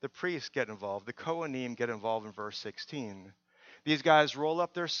 then the priests get involved. The Kohanim get involved in verse 16. These guys roll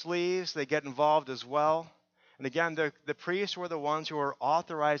up their sleeves. They get involved as well. And again, the priests were the ones who were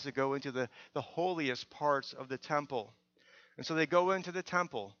authorized to go into the holiest parts of the temple. And so they go into the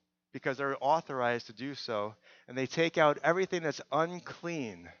temple because they're authorized to do so. And they take out everything that's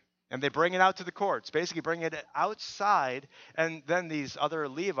unclean. And they bring it out to the courts, basically bring it outside, and then these other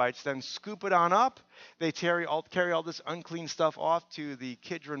Levites then scoop it on up. They carry all this unclean stuff off to the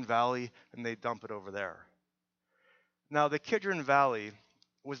Kidron Valley, and they dump it over there. Now, the Kidron Valley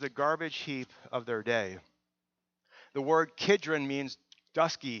was the garbage heap of their day. The word Kidron means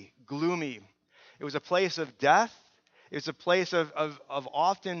dusky, gloomy. It was a place of death. It was a place of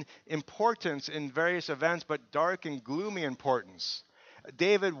often importance in various events, but dark and gloomy importance.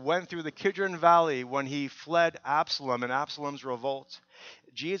 David went through the Kidron Valley when he fled Absalom and Absalom's revolt.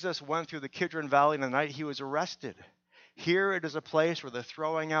 Jesus went through the Kidron Valley the night he was arrested. Here it is a place where they're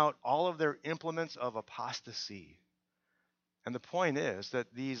throwing out all of their implements of apostasy. And the point is that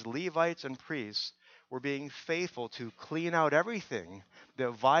these Levites and priests were being faithful to clean out everything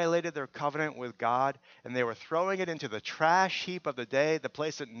that violated their covenant with God, and they were throwing it into the trash heap of the day, the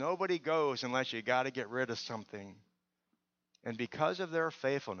place that nobody goes unless you got to get rid of something. And because of their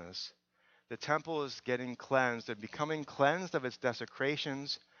faithfulness, the temple is getting cleansed and becoming cleansed of its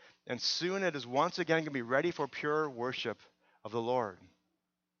desecrations, and soon it is once again going to be ready for pure worship of the Lord.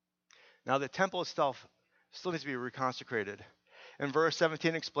 Now, the temple itself still needs to be reconsecrated. And verse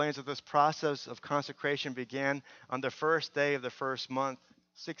 17 explains that this process of consecration began on the first day of the first month.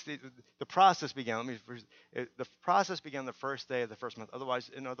 The process began the first day of the first month.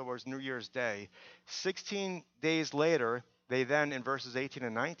 In other words, New Year's Day. 16 days later, they then, in verses 18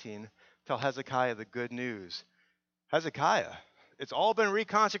 and 19, tell Hezekiah the good news. Hezekiah, it's all been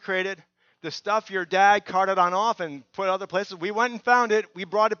reconsecrated. The stuff your dad carted on off and put other places, we went and found it. We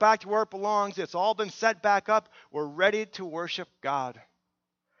brought it back to where it belongs. It's all been set back up. We're ready to worship God.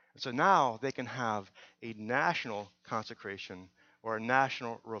 And so now they can have a national consecration or a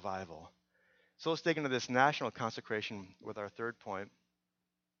national revival. So let's dig into this national consecration with our third point.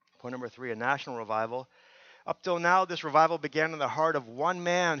 Point number 3, a national revival. Up till now, this revival began in the heart of one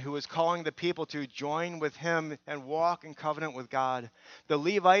man who was calling the people to join with him and walk in covenant with God. The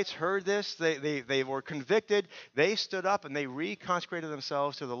Levites heard this. They were convicted. They stood up and they reconsecrated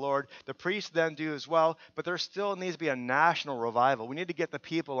themselves to the Lord. The priests then do as well, but there still needs to be a national revival. We need to get the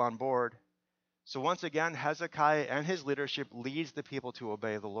people on board. So once again, Hezekiah and his leadership leads the people to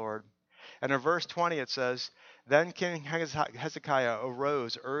obey the Lord. And in verse 20 it says, Then King Hezekiah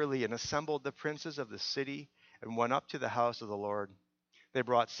arose early and assembled the princes of the city and went up to the house of the Lord. They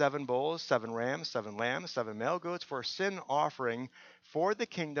brought 7 bulls, 7 rams, 7 lambs, 7 male goats for a sin offering for the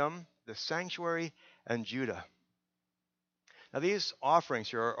kingdom, the sanctuary, and Judah. Now these offerings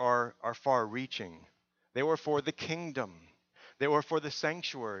here are far-reaching. They were for the kingdom. They were for the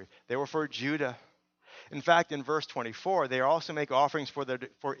sanctuary. They were for Judah. In fact, in verse 24, they also make offerings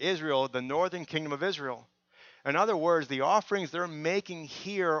for Israel, the northern kingdom of Israel. In other words, the offerings they're making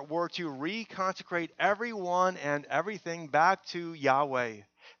here were to reconsecrate everyone and everything back to Yahweh,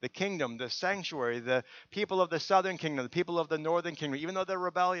 the kingdom, the sanctuary, the people of the southern kingdom, the people of the northern kingdom, even though they're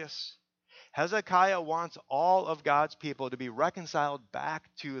rebellious. Hezekiah wants all of God's people to be reconciled back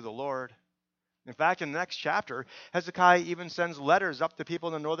to the Lord. In fact, in the next chapter, Hezekiah even sends letters up to people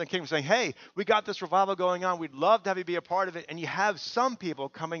in the northern kingdom saying, hey, we got this revival going on. We'd love to have you be a part of it. And you have some people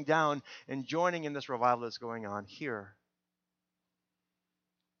coming down and joining in this revival that's going on here.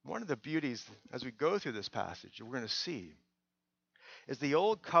 One of the beauties as we go through this passage we're going to see is the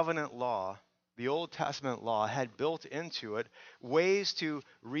old covenant law, the Old Testament law had built into it ways to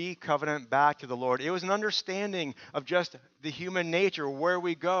re-covenant back to the Lord. It was an understanding of just the human nature, where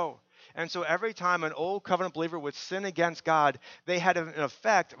we go. And so every time an old covenant believer would sin against God, they had in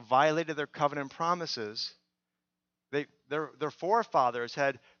effect violated their covenant promises. Their forefathers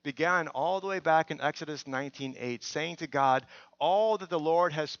had begun all the way back in Exodus 19:8, saying to God, all that the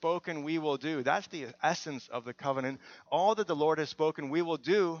Lord has spoken we will do. That's the essence of the covenant. All that the Lord has spoken we will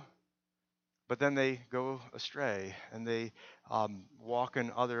do. But then they go astray and they walk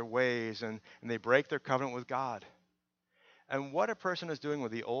in other ways and they break their covenant with God. And what a person is doing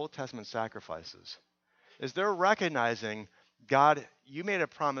with the Old Testament sacrifices is they're recognizing, God, you made a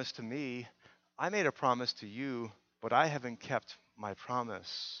promise to me, I made a promise to you, but I haven't kept my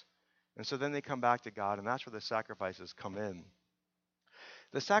promise. And so then they come back to God, and that's where the sacrifices come in.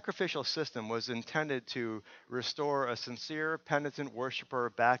 The sacrificial system was intended to restore a sincere, penitent worshiper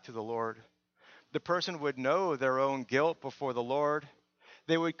back to the Lord. The person would know their own guilt before the Lord.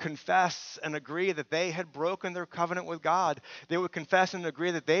 They would confess and agree that they had broken their covenant with God. They would confess and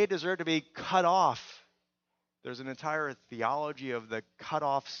agree that they deserved to be cut off. There's an entire theology of the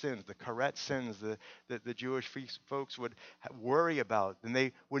cut-off sins, the karet sins that the Jewish folks would worry about, and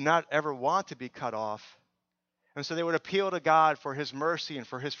they would not ever want to be cut off. And so they would appeal to God for his mercy and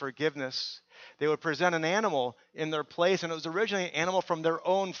for his forgiveness. They would present an animal in their place, and it was originally an animal from their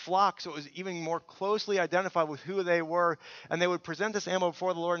own flock, so it was even more closely identified with who they were. And they would present this animal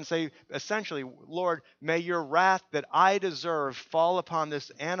before the Lord and say, essentially, Lord, may your wrath that I deserve fall upon this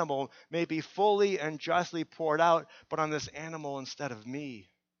animal, may be fully and justly poured out, but on this animal instead of me.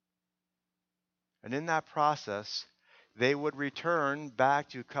 And in that process, they would return back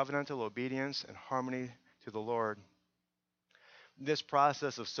to covenantal obedience and harmony to the Lord. This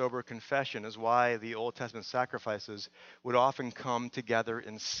process of sober confession is why the Old Testament sacrifices would often come together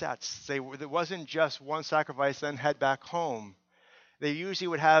in sets. It wasn't just one sacrifice, then head back home. They usually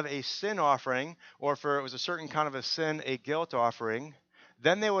would have a sin offering, or if it was a certain kind of a sin, a guilt offering.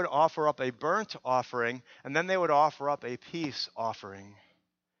 Then they would offer up a burnt offering, and then they would offer up a peace offering.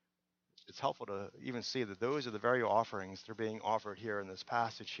 It's helpful to even see that those are the very offerings that are being offered here in this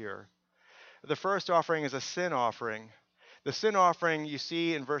passage here. The first offering is a sin offering. The sin offering you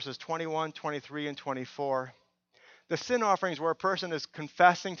see in verses 21, 23, and 24. The sin offerings where a person is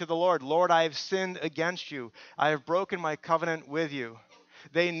confessing to the Lord, Lord, I have sinned against you. I have broken my covenant with you.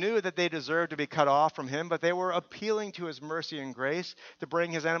 They knew that they deserved to be cut off from him, but they were appealing to his mercy and grace to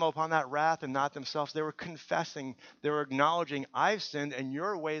bring his animal upon that wrath and not themselves. They were confessing, they were acknowledging, I've sinned and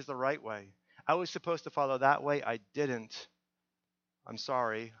your way is the right way. I was supposed to follow that way. I didn't. I'm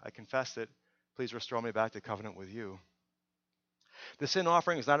sorry. I confess it. Please restore me back to covenant with you. The sin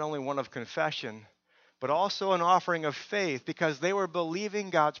offering is not only one of confession, but also an offering of faith, because they were believing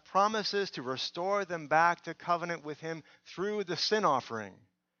God's promises to restore them back to covenant with him through the sin offering.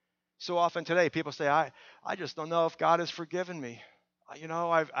 So often today, people say, I just don't know if God has forgiven me.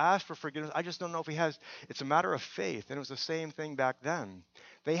 I've asked for forgiveness. I just don't know if he has. It's a matter of faith, and it was the same thing back then.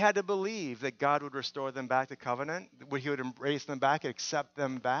 They had to believe that God would restore them back to covenant, he would embrace them back, accept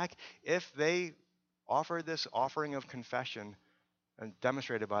them back, if they offered this offering of confession and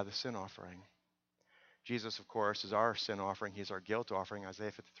demonstrated by the sin offering. Jesus, of course, is our sin offering. He's our guilt offering,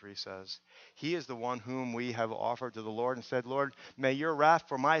 Isaiah 53 says. He is the one whom we have offered to the Lord and said, Lord, may your wrath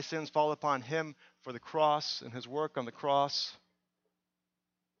for my sins fall upon him for the cross and his work on the cross.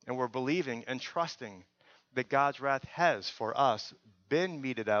 And we're believing and trusting that God's wrath has, for us, been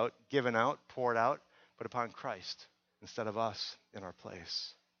meted out, given out, poured out, but upon Christ instead of us in our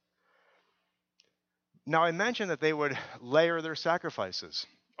place. Now, I mentioned that they would layer their sacrifices.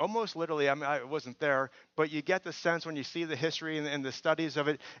 Almost literally, I wasn't there, but you get the sense when you see the history and the studies of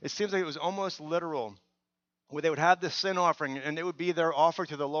it, it seems like it was almost literal, where they would have the sin offering, and it would be their offer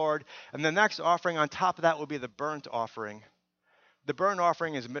to the Lord, and the next offering on top of that would be the burnt offering. The burnt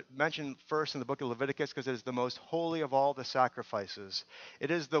offering is mentioned first in the book of Leviticus because it is the most holy of all the sacrifices. It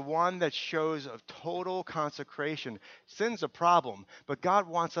is the one that shows of total consecration. Sin's a problem, but God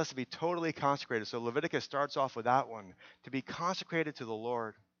wants us to be totally consecrated. So Leviticus starts off with that one, to be consecrated to the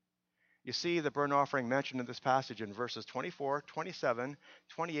Lord. You see the burnt offering mentioned in this passage in verses 24, 27,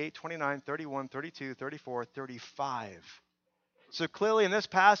 28, 29, 31, 32, 34, 35. So clearly in this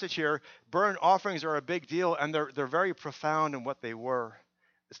passage here, burnt offerings are a big deal, and they're very profound in what they were.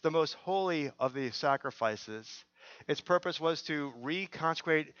 It's the most holy of the sacrifices. Its purpose was to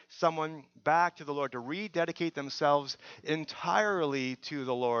reconsecrate someone back to the Lord, to rededicate themselves entirely to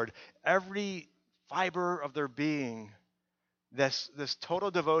the Lord. Every fiber of their being, this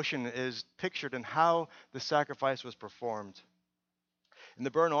total devotion is pictured in how the sacrifice was performed. In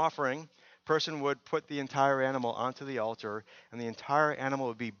the burnt offering, person would put the entire animal onto the altar, and the entire animal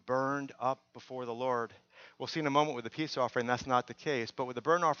would be burned up before the Lord. We'll see in a moment with the peace offering that's not the case, but with the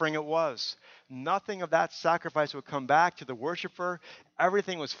burnt offering it was. Nothing of that sacrifice would come back to the worshiper.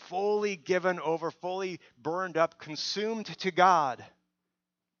 Everything was fully given over, fully burned up, consumed to God,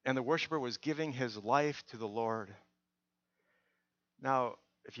 and the worshiper was giving his life to the Lord. Now,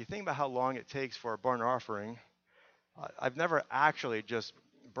 if you think about how long it takes for a burnt offering, I've never actually just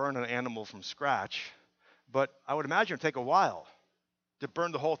burn an animal from scratch, but I would imagine it would take a while to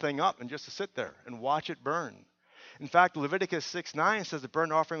burn the whole thing up and just to sit there and watch it burn. In fact, Leviticus 6:9 says the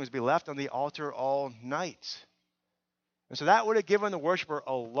burnt offering was to be left on the altar all night. And so that would have given the worshiper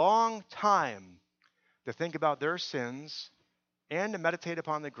a long time to think about their sins and to meditate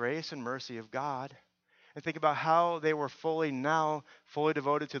upon the grace and mercy of God. and think about how they were fully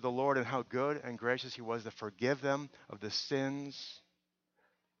devoted to the Lord and how good and gracious he was to forgive them of the sins.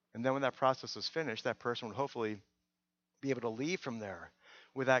 And then when that process was finished, that person would hopefully be able to leave from there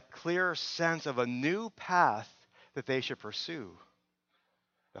with that clear sense of a new path that they should pursue.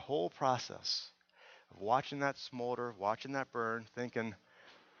 The whole process of watching that smolder, watching that burn, thinking,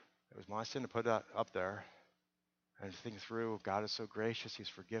 it was my sin to put that up there, and think through, God is so gracious, he's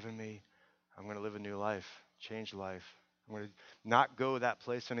forgiven me. I'm going to live a new life, change life. I'm going to not go that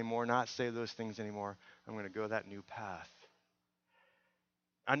place anymore, not say those things anymore. I'm going to go that new path.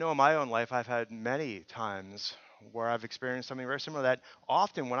 I know in my own life I've had many times where I've experienced something very similar, that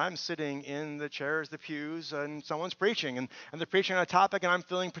often when I'm sitting in the chairs, the pews, and someone's preaching, and they're preaching on a topic, and I'm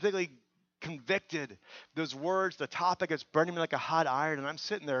feeling particularly convicted. Those words, the topic, it's burning me like a hot iron, and I'm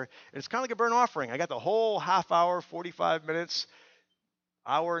sitting there, and it's kind of like a burnt offering. I got the whole half hour, 45 minutes,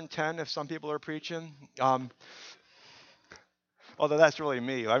 hour and 10 if some people are preaching. Although that's really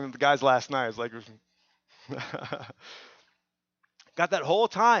me. I mean, the guys last night, was like, got that whole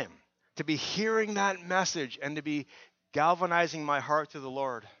time to be hearing that message and to be galvanizing my heart to the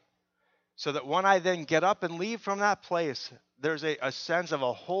Lord, so that when I then get up and leave from that place, there's a sense of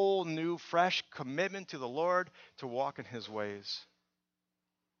a whole new, fresh commitment to the Lord to walk in his ways.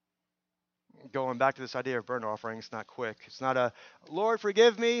 Going back to this idea of burnt offering, it's not quick. It's not a, Lord,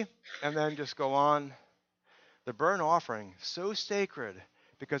 forgive me, and then just go on. The burnt offering, so sacred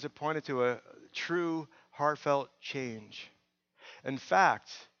because it pointed to a true, heartfelt change. In fact,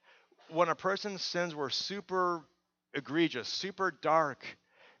 when a person's sins were super egregious, super dark,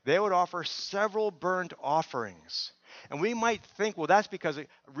 they would offer several burnt offerings. And we might think, well, that's because it's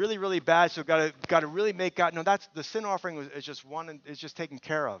really, really bad, so got to really make God. No, that's the sin offering is just one, and it's just taken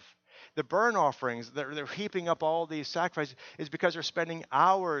care of. The burnt offerings, they're heaping up all these sacrifices, is because they're spending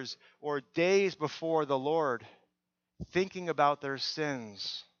hours or days before the Lord, thinking about their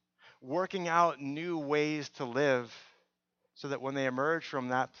sins, working out new ways to live, so that when they emerge from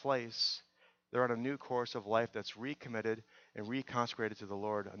that place, they're on a new course of life that's recommitted and reconsecrated to the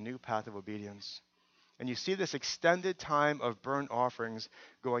Lord, a new path of obedience. And you see this extended time of burnt offerings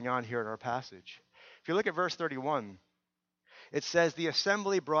going on here in our passage. If you look at verse 31, it says, the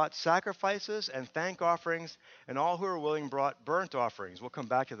assembly brought sacrifices and thank offerings, and all who were willing brought burnt offerings. We'll come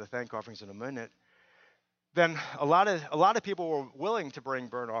back to the thank offerings in a minute. Then a lot of people were willing to bring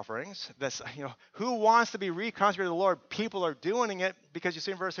burnt offerings. That's, who wants to be reconsecrated to the Lord? People are doing it, because you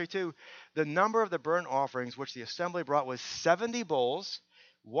see in verse 32, the number of the burnt offerings which the assembly brought was 70 bulls,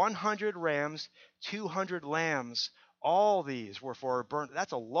 100 rams, 200 lambs. All these were for burnt.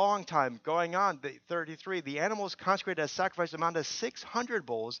 That's a long time going on. 33, the animals consecrated as sacrifice amounted to 600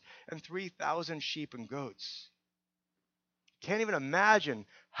 bulls and 3,000 sheep and goats. Can't even imagine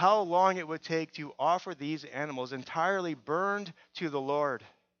how long it would take to offer these animals entirely burned to the Lord.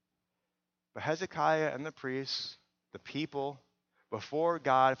 But Hezekiah and the priests, the people, before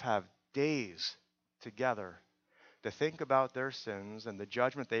God have days together to think about their sins and the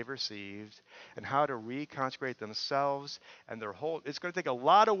judgment they've received and how to reconsecrate themselves and their whole. It's going to take a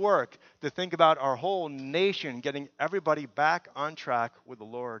lot of work to think about our whole nation getting everybody back on track with the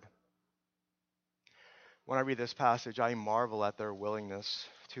Lord. When I read this passage, I marvel at their willingness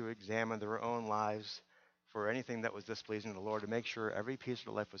to examine their own lives for anything that was displeasing to the Lord, to make sure every piece of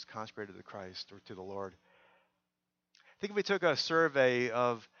their life was consecrated to Christ or to the Lord. I think if we took a survey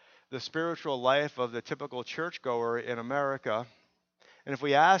of the spiritual life of the typical churchgoer in America, and if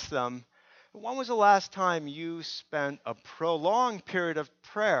we asked them, when was the last time you spent a prolonged period of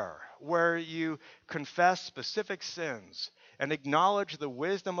prayer where you confessed specific sins and acknowledged the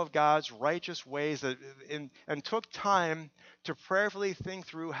wisdom of God's righteous ways and took time to prayerfully think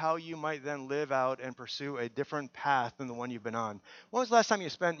through how you might then live out and pursue a different path than the one you've been on? When was the last time you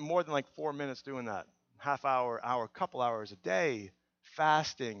spent more than 4 minutes doing that? Half hour, couple hours a day,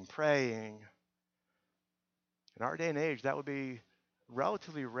 fasting, praying. In our day and age, that would be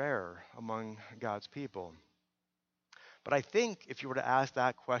relatively rare among God's people. But I think if you were to ask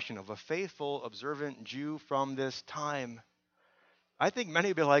that question of a faithful, observant Jew from this time, I think many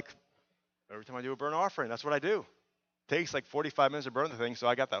would be like, every time I do a burnt offering, that's what I do. It takes 45 minutes to burn the thing, so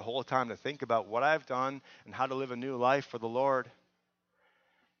I got that whole time to think about what I've done and how to live a new life for the Lord.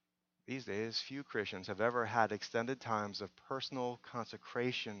 These days, few Christians have ever had extended times of personal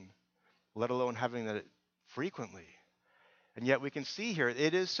consecration, let alone having that frequently. And yet we can see here,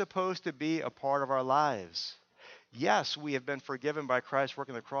 it is supposed to be a part of our lives. Yes, we have been forgiven by Christ's work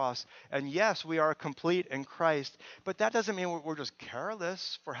on the cross. And yes, we are complete in Christ. But that doesn't mean we're just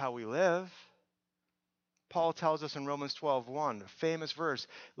careless for how we live. Paul tells us in Romans 12:1, a famous verse.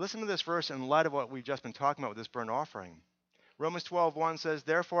 Listen to this verse in light of what we've just been talking about with this burnt offering. Romans 12:1 says,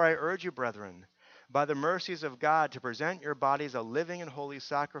 "Therefore I urge you, brethren, by the mercies of God, to present your bodies a living and holy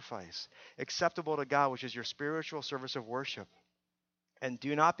sacrifice, acceptable to God, which is your spiritual service of worship. And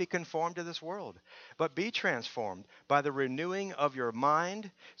do not be conformed to this world, but be transformed by the renewing of your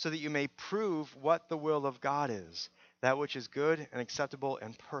mind, so that you may prove what the will of God is, that which is good and acceptable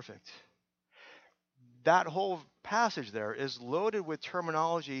and perfect." That whole passage there is loaded with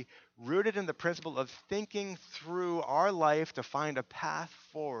terminology rooted in the principle of thinking through our life to find a path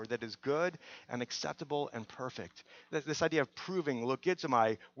forward that is good and acceptable and perfect. This idea of proving,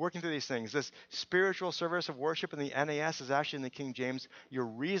 logizomai, working through these things. This spiritual service of worship in the NAS is actually in the King James, your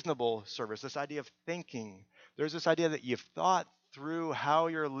reasonable service. This idea of thinking. There's this idea that you've thought through how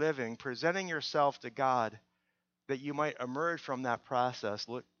you're living, presenting yourself to God, that you might emerge from that process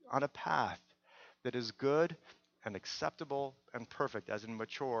on a path that is good and acceptable and perfect, as in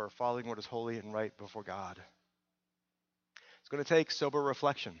mature, following what is holy and right before God. It's going to take sober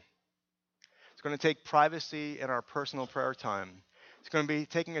reflection. It's going to take privacy in our personal prayer time. It's going to be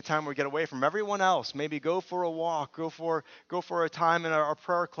taking a time where we get away from everyone else. Maybe go for a walk, go for a time in our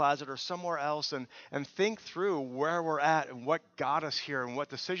prayer closet or somewhere else, and think through where we're at and what got us here and what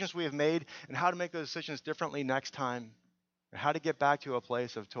decisions we have made and how to make those decisions differently next time, and how to get back to a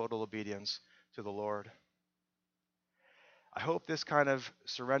place of total obedience to the Lord. I hope this kind of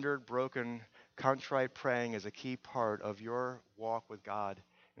surrendered, broken, contrite praying is a key part of your walk with God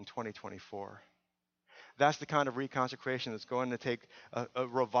in 2024. That's the kind of reconsecration that's going to take a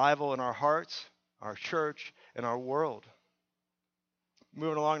revival in our hearts, our church, and our world.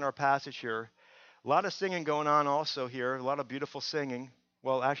 Moving along in our passage here, a lot of singing going on also here, a lot of beautiful singing.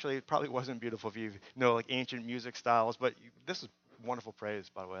 Well, actually, it probably wasn't beautiful if you know like ancient music styles, but this is wonderful praise,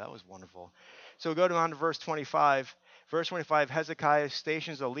 by the way. That was wonderful. So we go on to verse 25. Verse 25, Hezekiah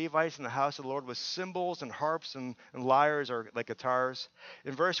stations the Levites in the house of the Lord with cymbals and harps and lyres, or like guitars.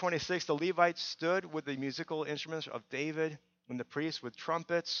 In verse 26, the Levites stood with the musical instruments of David, and the priests with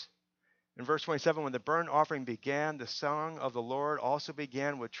trumpets. In verse 27, when the burnt offering began, the song of the Lord also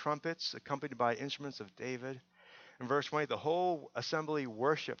began with trumpets, accompanied by instruments of David. In verse 20, the whole assembly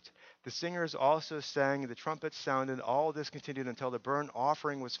worshipped. The singers also sang, the trumpets sounded. All this continued until the burnt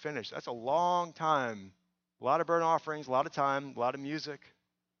offering was finished. That's a long time. A lot of burnt offerings, a lot of time, a lot of music.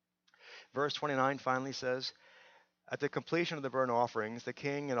 Verse 29 finally says, at the completion of the burnt offerings, the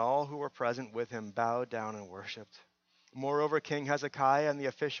king and all who were present with him bowed down and worshipped. Moreover, King Hezekiah and the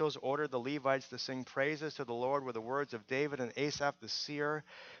officials ordered the Levites to sing praises to the Lord with the words of David and Asaph the seer.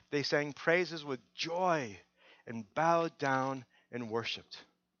 They sang praises with joy and bowed down and worshipped.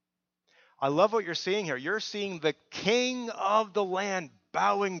 I love what you're seeing here. You're seeing the king of the land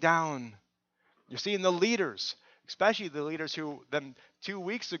bowing down. You're seeing the leaders, especially the leaders who then 2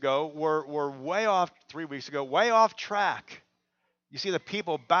 weeks ago were way off, 3 weeks ago, way off track. You see the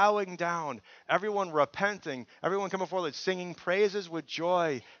people bowing down, everyone repenting, everyone coming forward singing praises with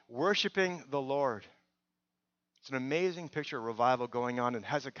joy, worshiping the Lord. It's an amazing picture of revival going on in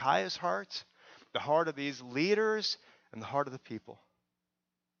Hezekiah's heart, the heart of these leaders, and the heart of the people.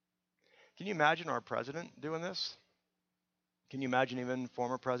 Can you imagine our president doing this? Can you imagine even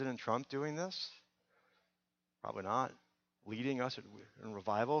former President Trump doing this? Probably not. Leading us in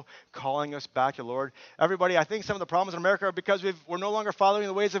revival, calling us back to the Lord. Everybody, I think some of the problems in America are because we're no longer following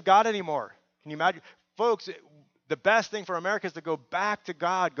the ways of God anymore. Can you imagine? Folks, the best thing for America is to go back to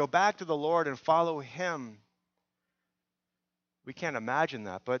God, go back to the Lord and follow Him. We can't imagine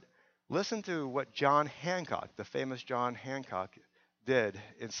that, but listen to what John Hancock, the famous John Hancock, did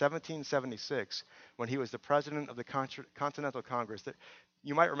in 1776 when he was the president of the Continental Congress.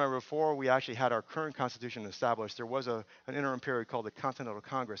 You might remember before we actually had our current Constitution established, there was an interim period called the Continental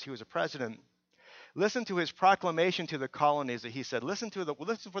Congress. He was a president. Listen to his proclamation to the colonies that he said. Listen for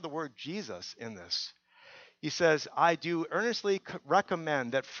the word Jesus in this. He says, I do earnestly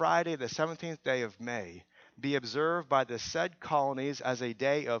recommend that Friday, the 17th day of May, be observed by the said colonies as a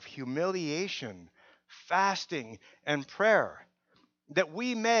day of humiliation, fasting, and prayer, that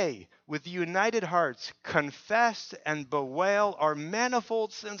we may, with united hearts, confess and bewail our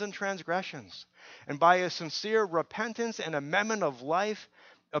manifold sins and transgressions, and by a sincere repentance and amendment of life,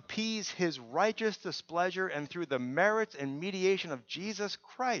 appease His righteous displeasure, and through the merits and mediation of Jesus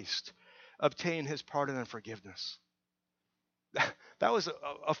Christ, obtain His pardon and forgiveness. That was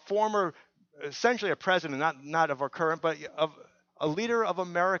a former, essentially a president, not of our current, but of a leader of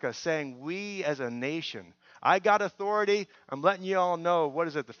America saying, we as a nation, I got authority. I'm letting you all know, what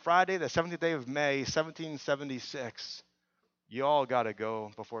is it, the Friday, the 17th day of May, 1776. You all got to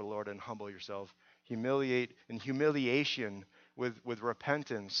go before the Lord and humble yourself, humiliation with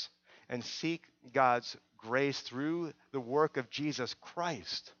repentance and seek God's grace through the work of Jesus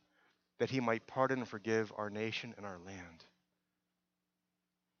Christ, that he might pardon and forgive our nation and our land.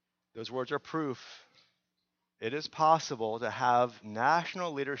 Those words are proof. It is possible to have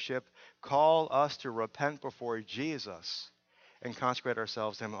national leadership call us to repent before Jesus and consecrate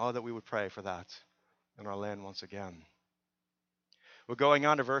ourselves to him. Oh, that we would pray for that in our land once again. Well, going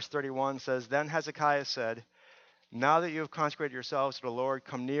on to verse 31 says, Then Hezekiah said, Now that you have consecrated yourselves to the Lord,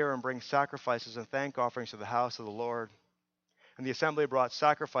 come near and bring sacrifices and thank offerings to the house of the Lord. And the assembly brought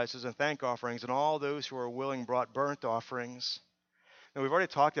sacrifices and thank offerings, and all those who were willing brought burnt offerings. Now, we've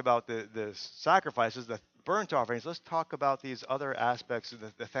already talked about the sacrifices, the burnt offerings. Let's talk about these other aspects of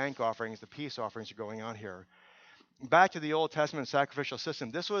the thank offerings, the peace offerings that are going on here. Back to the Old Testament sacrificial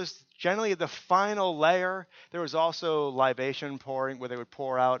system, this was generally the final layer. There was also libation pouring, where they would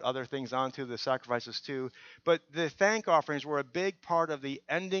pour out other things onto the sacrifices too. But the thank offerings were a big part of the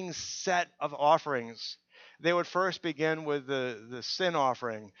ending set of offerings. They would first begin with the sin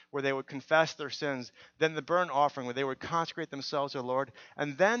offering, where they would confess their sins. Then the burnt offering, where they would consecrate themselves to the Lord.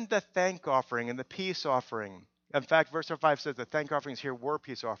 And then the thank offering and the peace offering. In fact, verse 5 says the thank offerings here were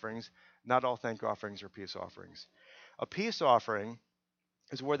peace offerings. Not all thank offerings are peace offerings. A peace offering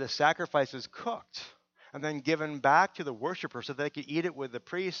is where the sacrifice is cooked and then given back to the worshiper so they could eat it with the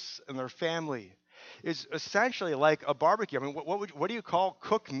priests and their family. It's essentially like a barbecue. I mean, what do you call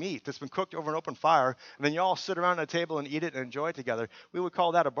cooked meat that's been cooked over an open fire, and then you all sit around at a table and eat it and enjoy it together? We would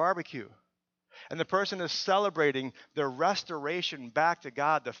call that a barbecue. And the person is celebrating their restoration back to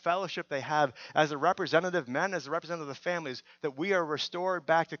God, the fellowship they have as a representative men, as a representative of the families, that we are restored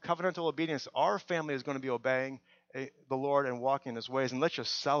back to covenantal obedience. Our family is going to be obeying the Lord and walking in his ways. And let's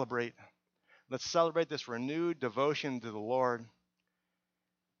just celebrate. Let's celebrate this renewed devotion to the Lord.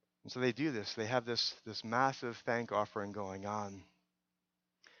 And so they do this. They have this massive thank offering going on. And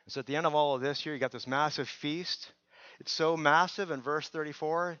so at the end of all of this here, you got this massive feast. It's so massive in verse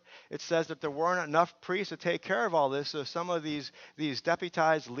 34, it says that there weren't enough priests to take care of all this, so some of these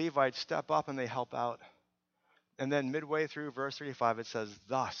deputized Levites step up and they help out. And then midway through verse 35, it says,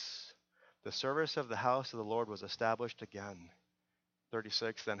 Thus the service of the house of the Lord was established again.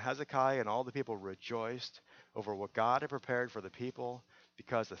 36, Then Hezekiah and all the people rejoiced over what God had prepared for the people,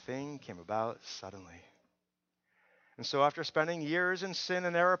 because the thing came about suddenly. And so after spending years in sin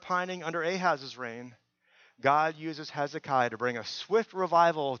and error pining under Ahaz's reign, God uses Hezekiah to bring a swift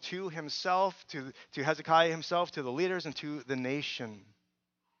revival to himself, to Hezekiah himself, to the leaders, and to the nation.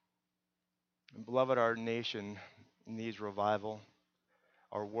 And beloved, our nation needs revival.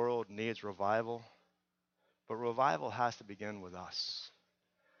 Our world needs revival. But revival has to begin with us.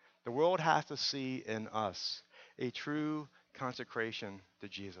 The world has to see in us a true consecration to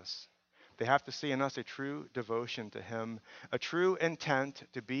Jesus. They have to see in us a true devotion to him, a true intent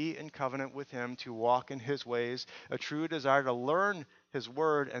to be in covenant with him, to walk in his ways, a true desire to learn his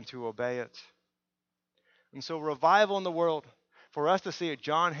word and to obey it. And so revival in the world, for us to see it,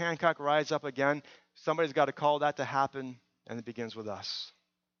 John Hancock rise up again, somebody's got to call that to happen, and it begins with us.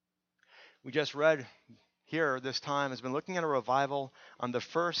 We just read here this time has been looking at a revival on the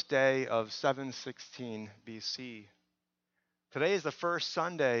first day of 716 BC. Today is the first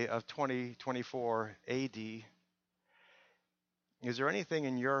Sunday of 2024 AD. Is there anything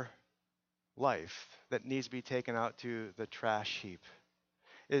in your life that needs to be taken out to the trash heap?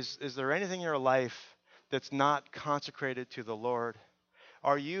 Is there anything in your life that's not consecrated to the Lord?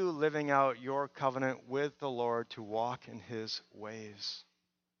 Are you living out your covenant with the Lord to walk in his ways?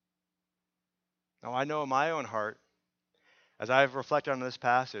 Now, I know in my own heart, as I've reflected on this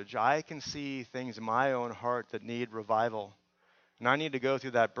passage, I can see things in my own heart that need revival. And I need to go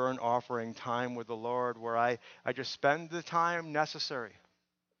through that burnt offering time with the Lord where I just spend the time necessary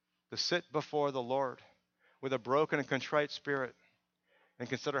to sit before the Lord with a broken and contrite spirit and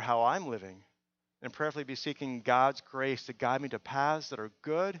consider how I'm living and prayerfully be seeking God's grace to guide me to paths that are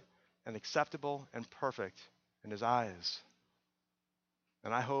good and acceptable and perfect in his eyes.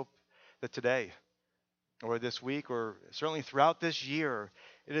 And I hope that today or this week or certainly throughout this year,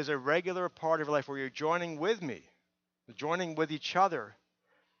 it is a regular part of your life where you're joining with me, joining with each other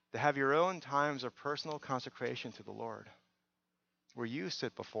to have your own times of personal consecration to the Lord, where you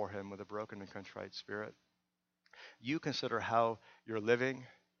sit before him with a broken and contrite spirit. You consider how you're living,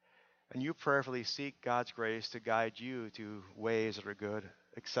 and you prayerfully seek God's grace to guide you to ways that are good,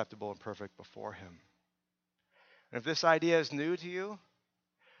 acceptable, and perfect before him. And if this idea is new to you,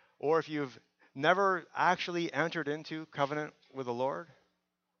 or if you've never actually entered into covenant with the Lord,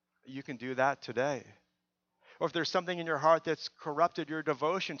 you can do that today. Or if there's something in your heart that's corrupted your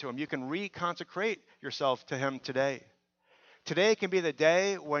devotion to him, you can reconsecrate yourself to him today. Today can be the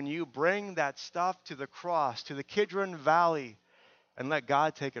day when you bring that stuff to the cross, to the Kidron Valley, and let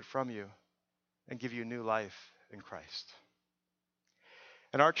God take it from you and give you new life in Christ.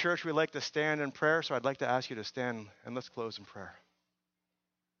 In our church, we like to stand in prayer, so I'd like to ask you to stand and let's close in prayer.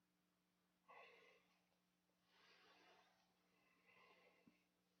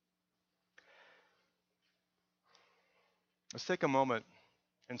 Let's take a moment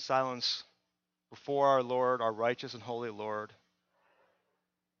in silence before our Lord, our righteous and holy Lord,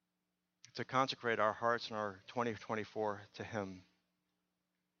 to consecrate our hearts and our 2024 to him.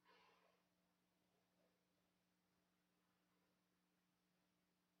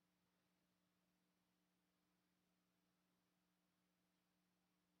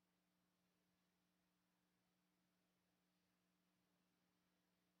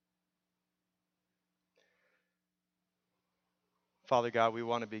 Father God, we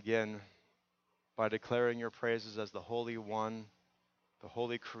want to begin by declaring your praises as the Holy One, the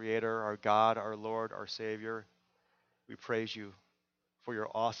Holy Creator, our God, our Lord, our Savior. We praise you for your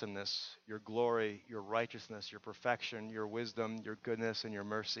awesomeness, your glory, your righteousness, your perfection, your wisdom, your goodness, and your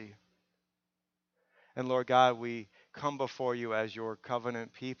mercy. And Lord God, we come before you as your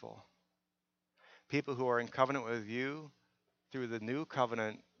covenant people, people who are in covenant with you through the new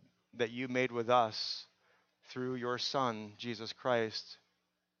covenant that you made with us through your Son, Jesus Christ,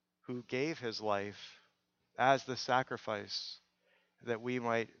 who gave his life as the sacrifice that we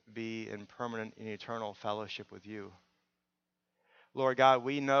might be in permanent and eternal fellowship with you. Lord God,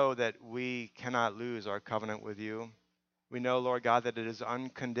 we know that we cannot lose our covenant with you. We know, Lord God, that it is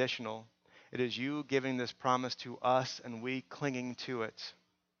unconditional. It is you giving this promise to us and we clinging to it.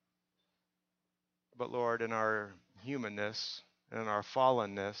 But Lord, in our humanness and in our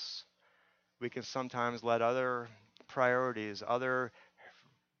fallenness, we can sometimes let other priorities, other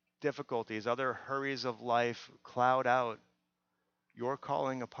difficulties, other hurries of life cloud out your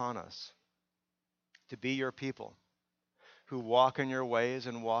calling upon us to be your people who walk in your ways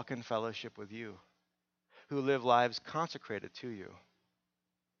and walk in fellowship with you, who live lives consecrated to you.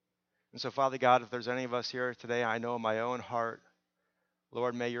 And so, Father God, if there's any of us here today, I know in my own heart,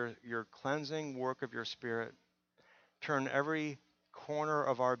 Lord, may your cleansing work of your Spirit turn every corner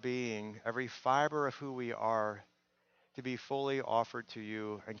of our being, every fiber of who we are, to be fully offered to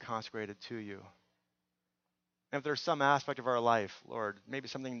you and consecrated to you. And if there's some aspect of our life, Lord, maybe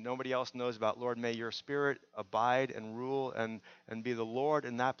something nobody else knows about, Lord, may your Spirit abide and rule and be the Lord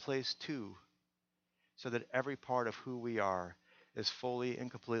in that place too, so that every part of who we are is fully and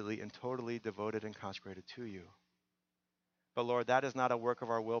completely and totally devoted and consecrated to you. But Lord, that is not a work of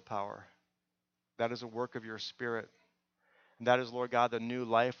our willpower. That is a work of your Spirit. And that is, Lord God, the new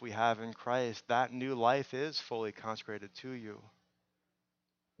life we have in Christ. That new life is fully consecrated to you.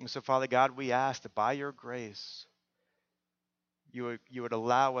 And so, Father God, we ask that by your grace, you would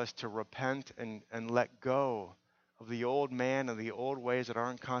allow us to repent and let go of the old man and the old ways that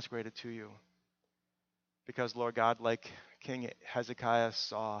aren't consecrated to you. Because, Lord God, like King Hezekiah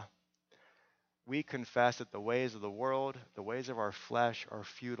saw, we confess that the ways of the world, the ways of our flesh are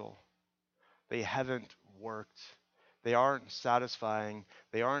futile. They haven't worked. They aren't satisfying.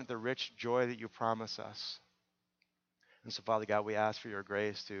 They aren't the rich joy that you promise us. And so, Father God, we ask for your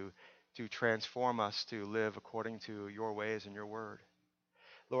grace to transform us to live according to your ways and your word.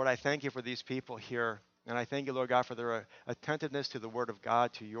 Lord, I thank you for these people here. And I thank you, Lord God, for their attentiveness to the word of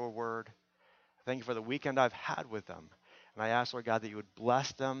God, to your word. I thank you for the weekend I've had with them. And I ask, Lord God, that you would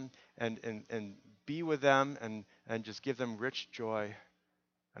bless them and be with them and just give them rich joy.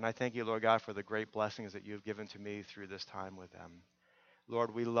 And I thank you, Lord God, for the great blessings that you've given to me through this time with them.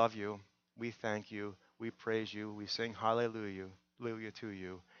 Lord, we love you. We thank you. We praise you. We sing hallelujah to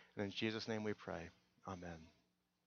you. And in Jesus' name we pray. Amen.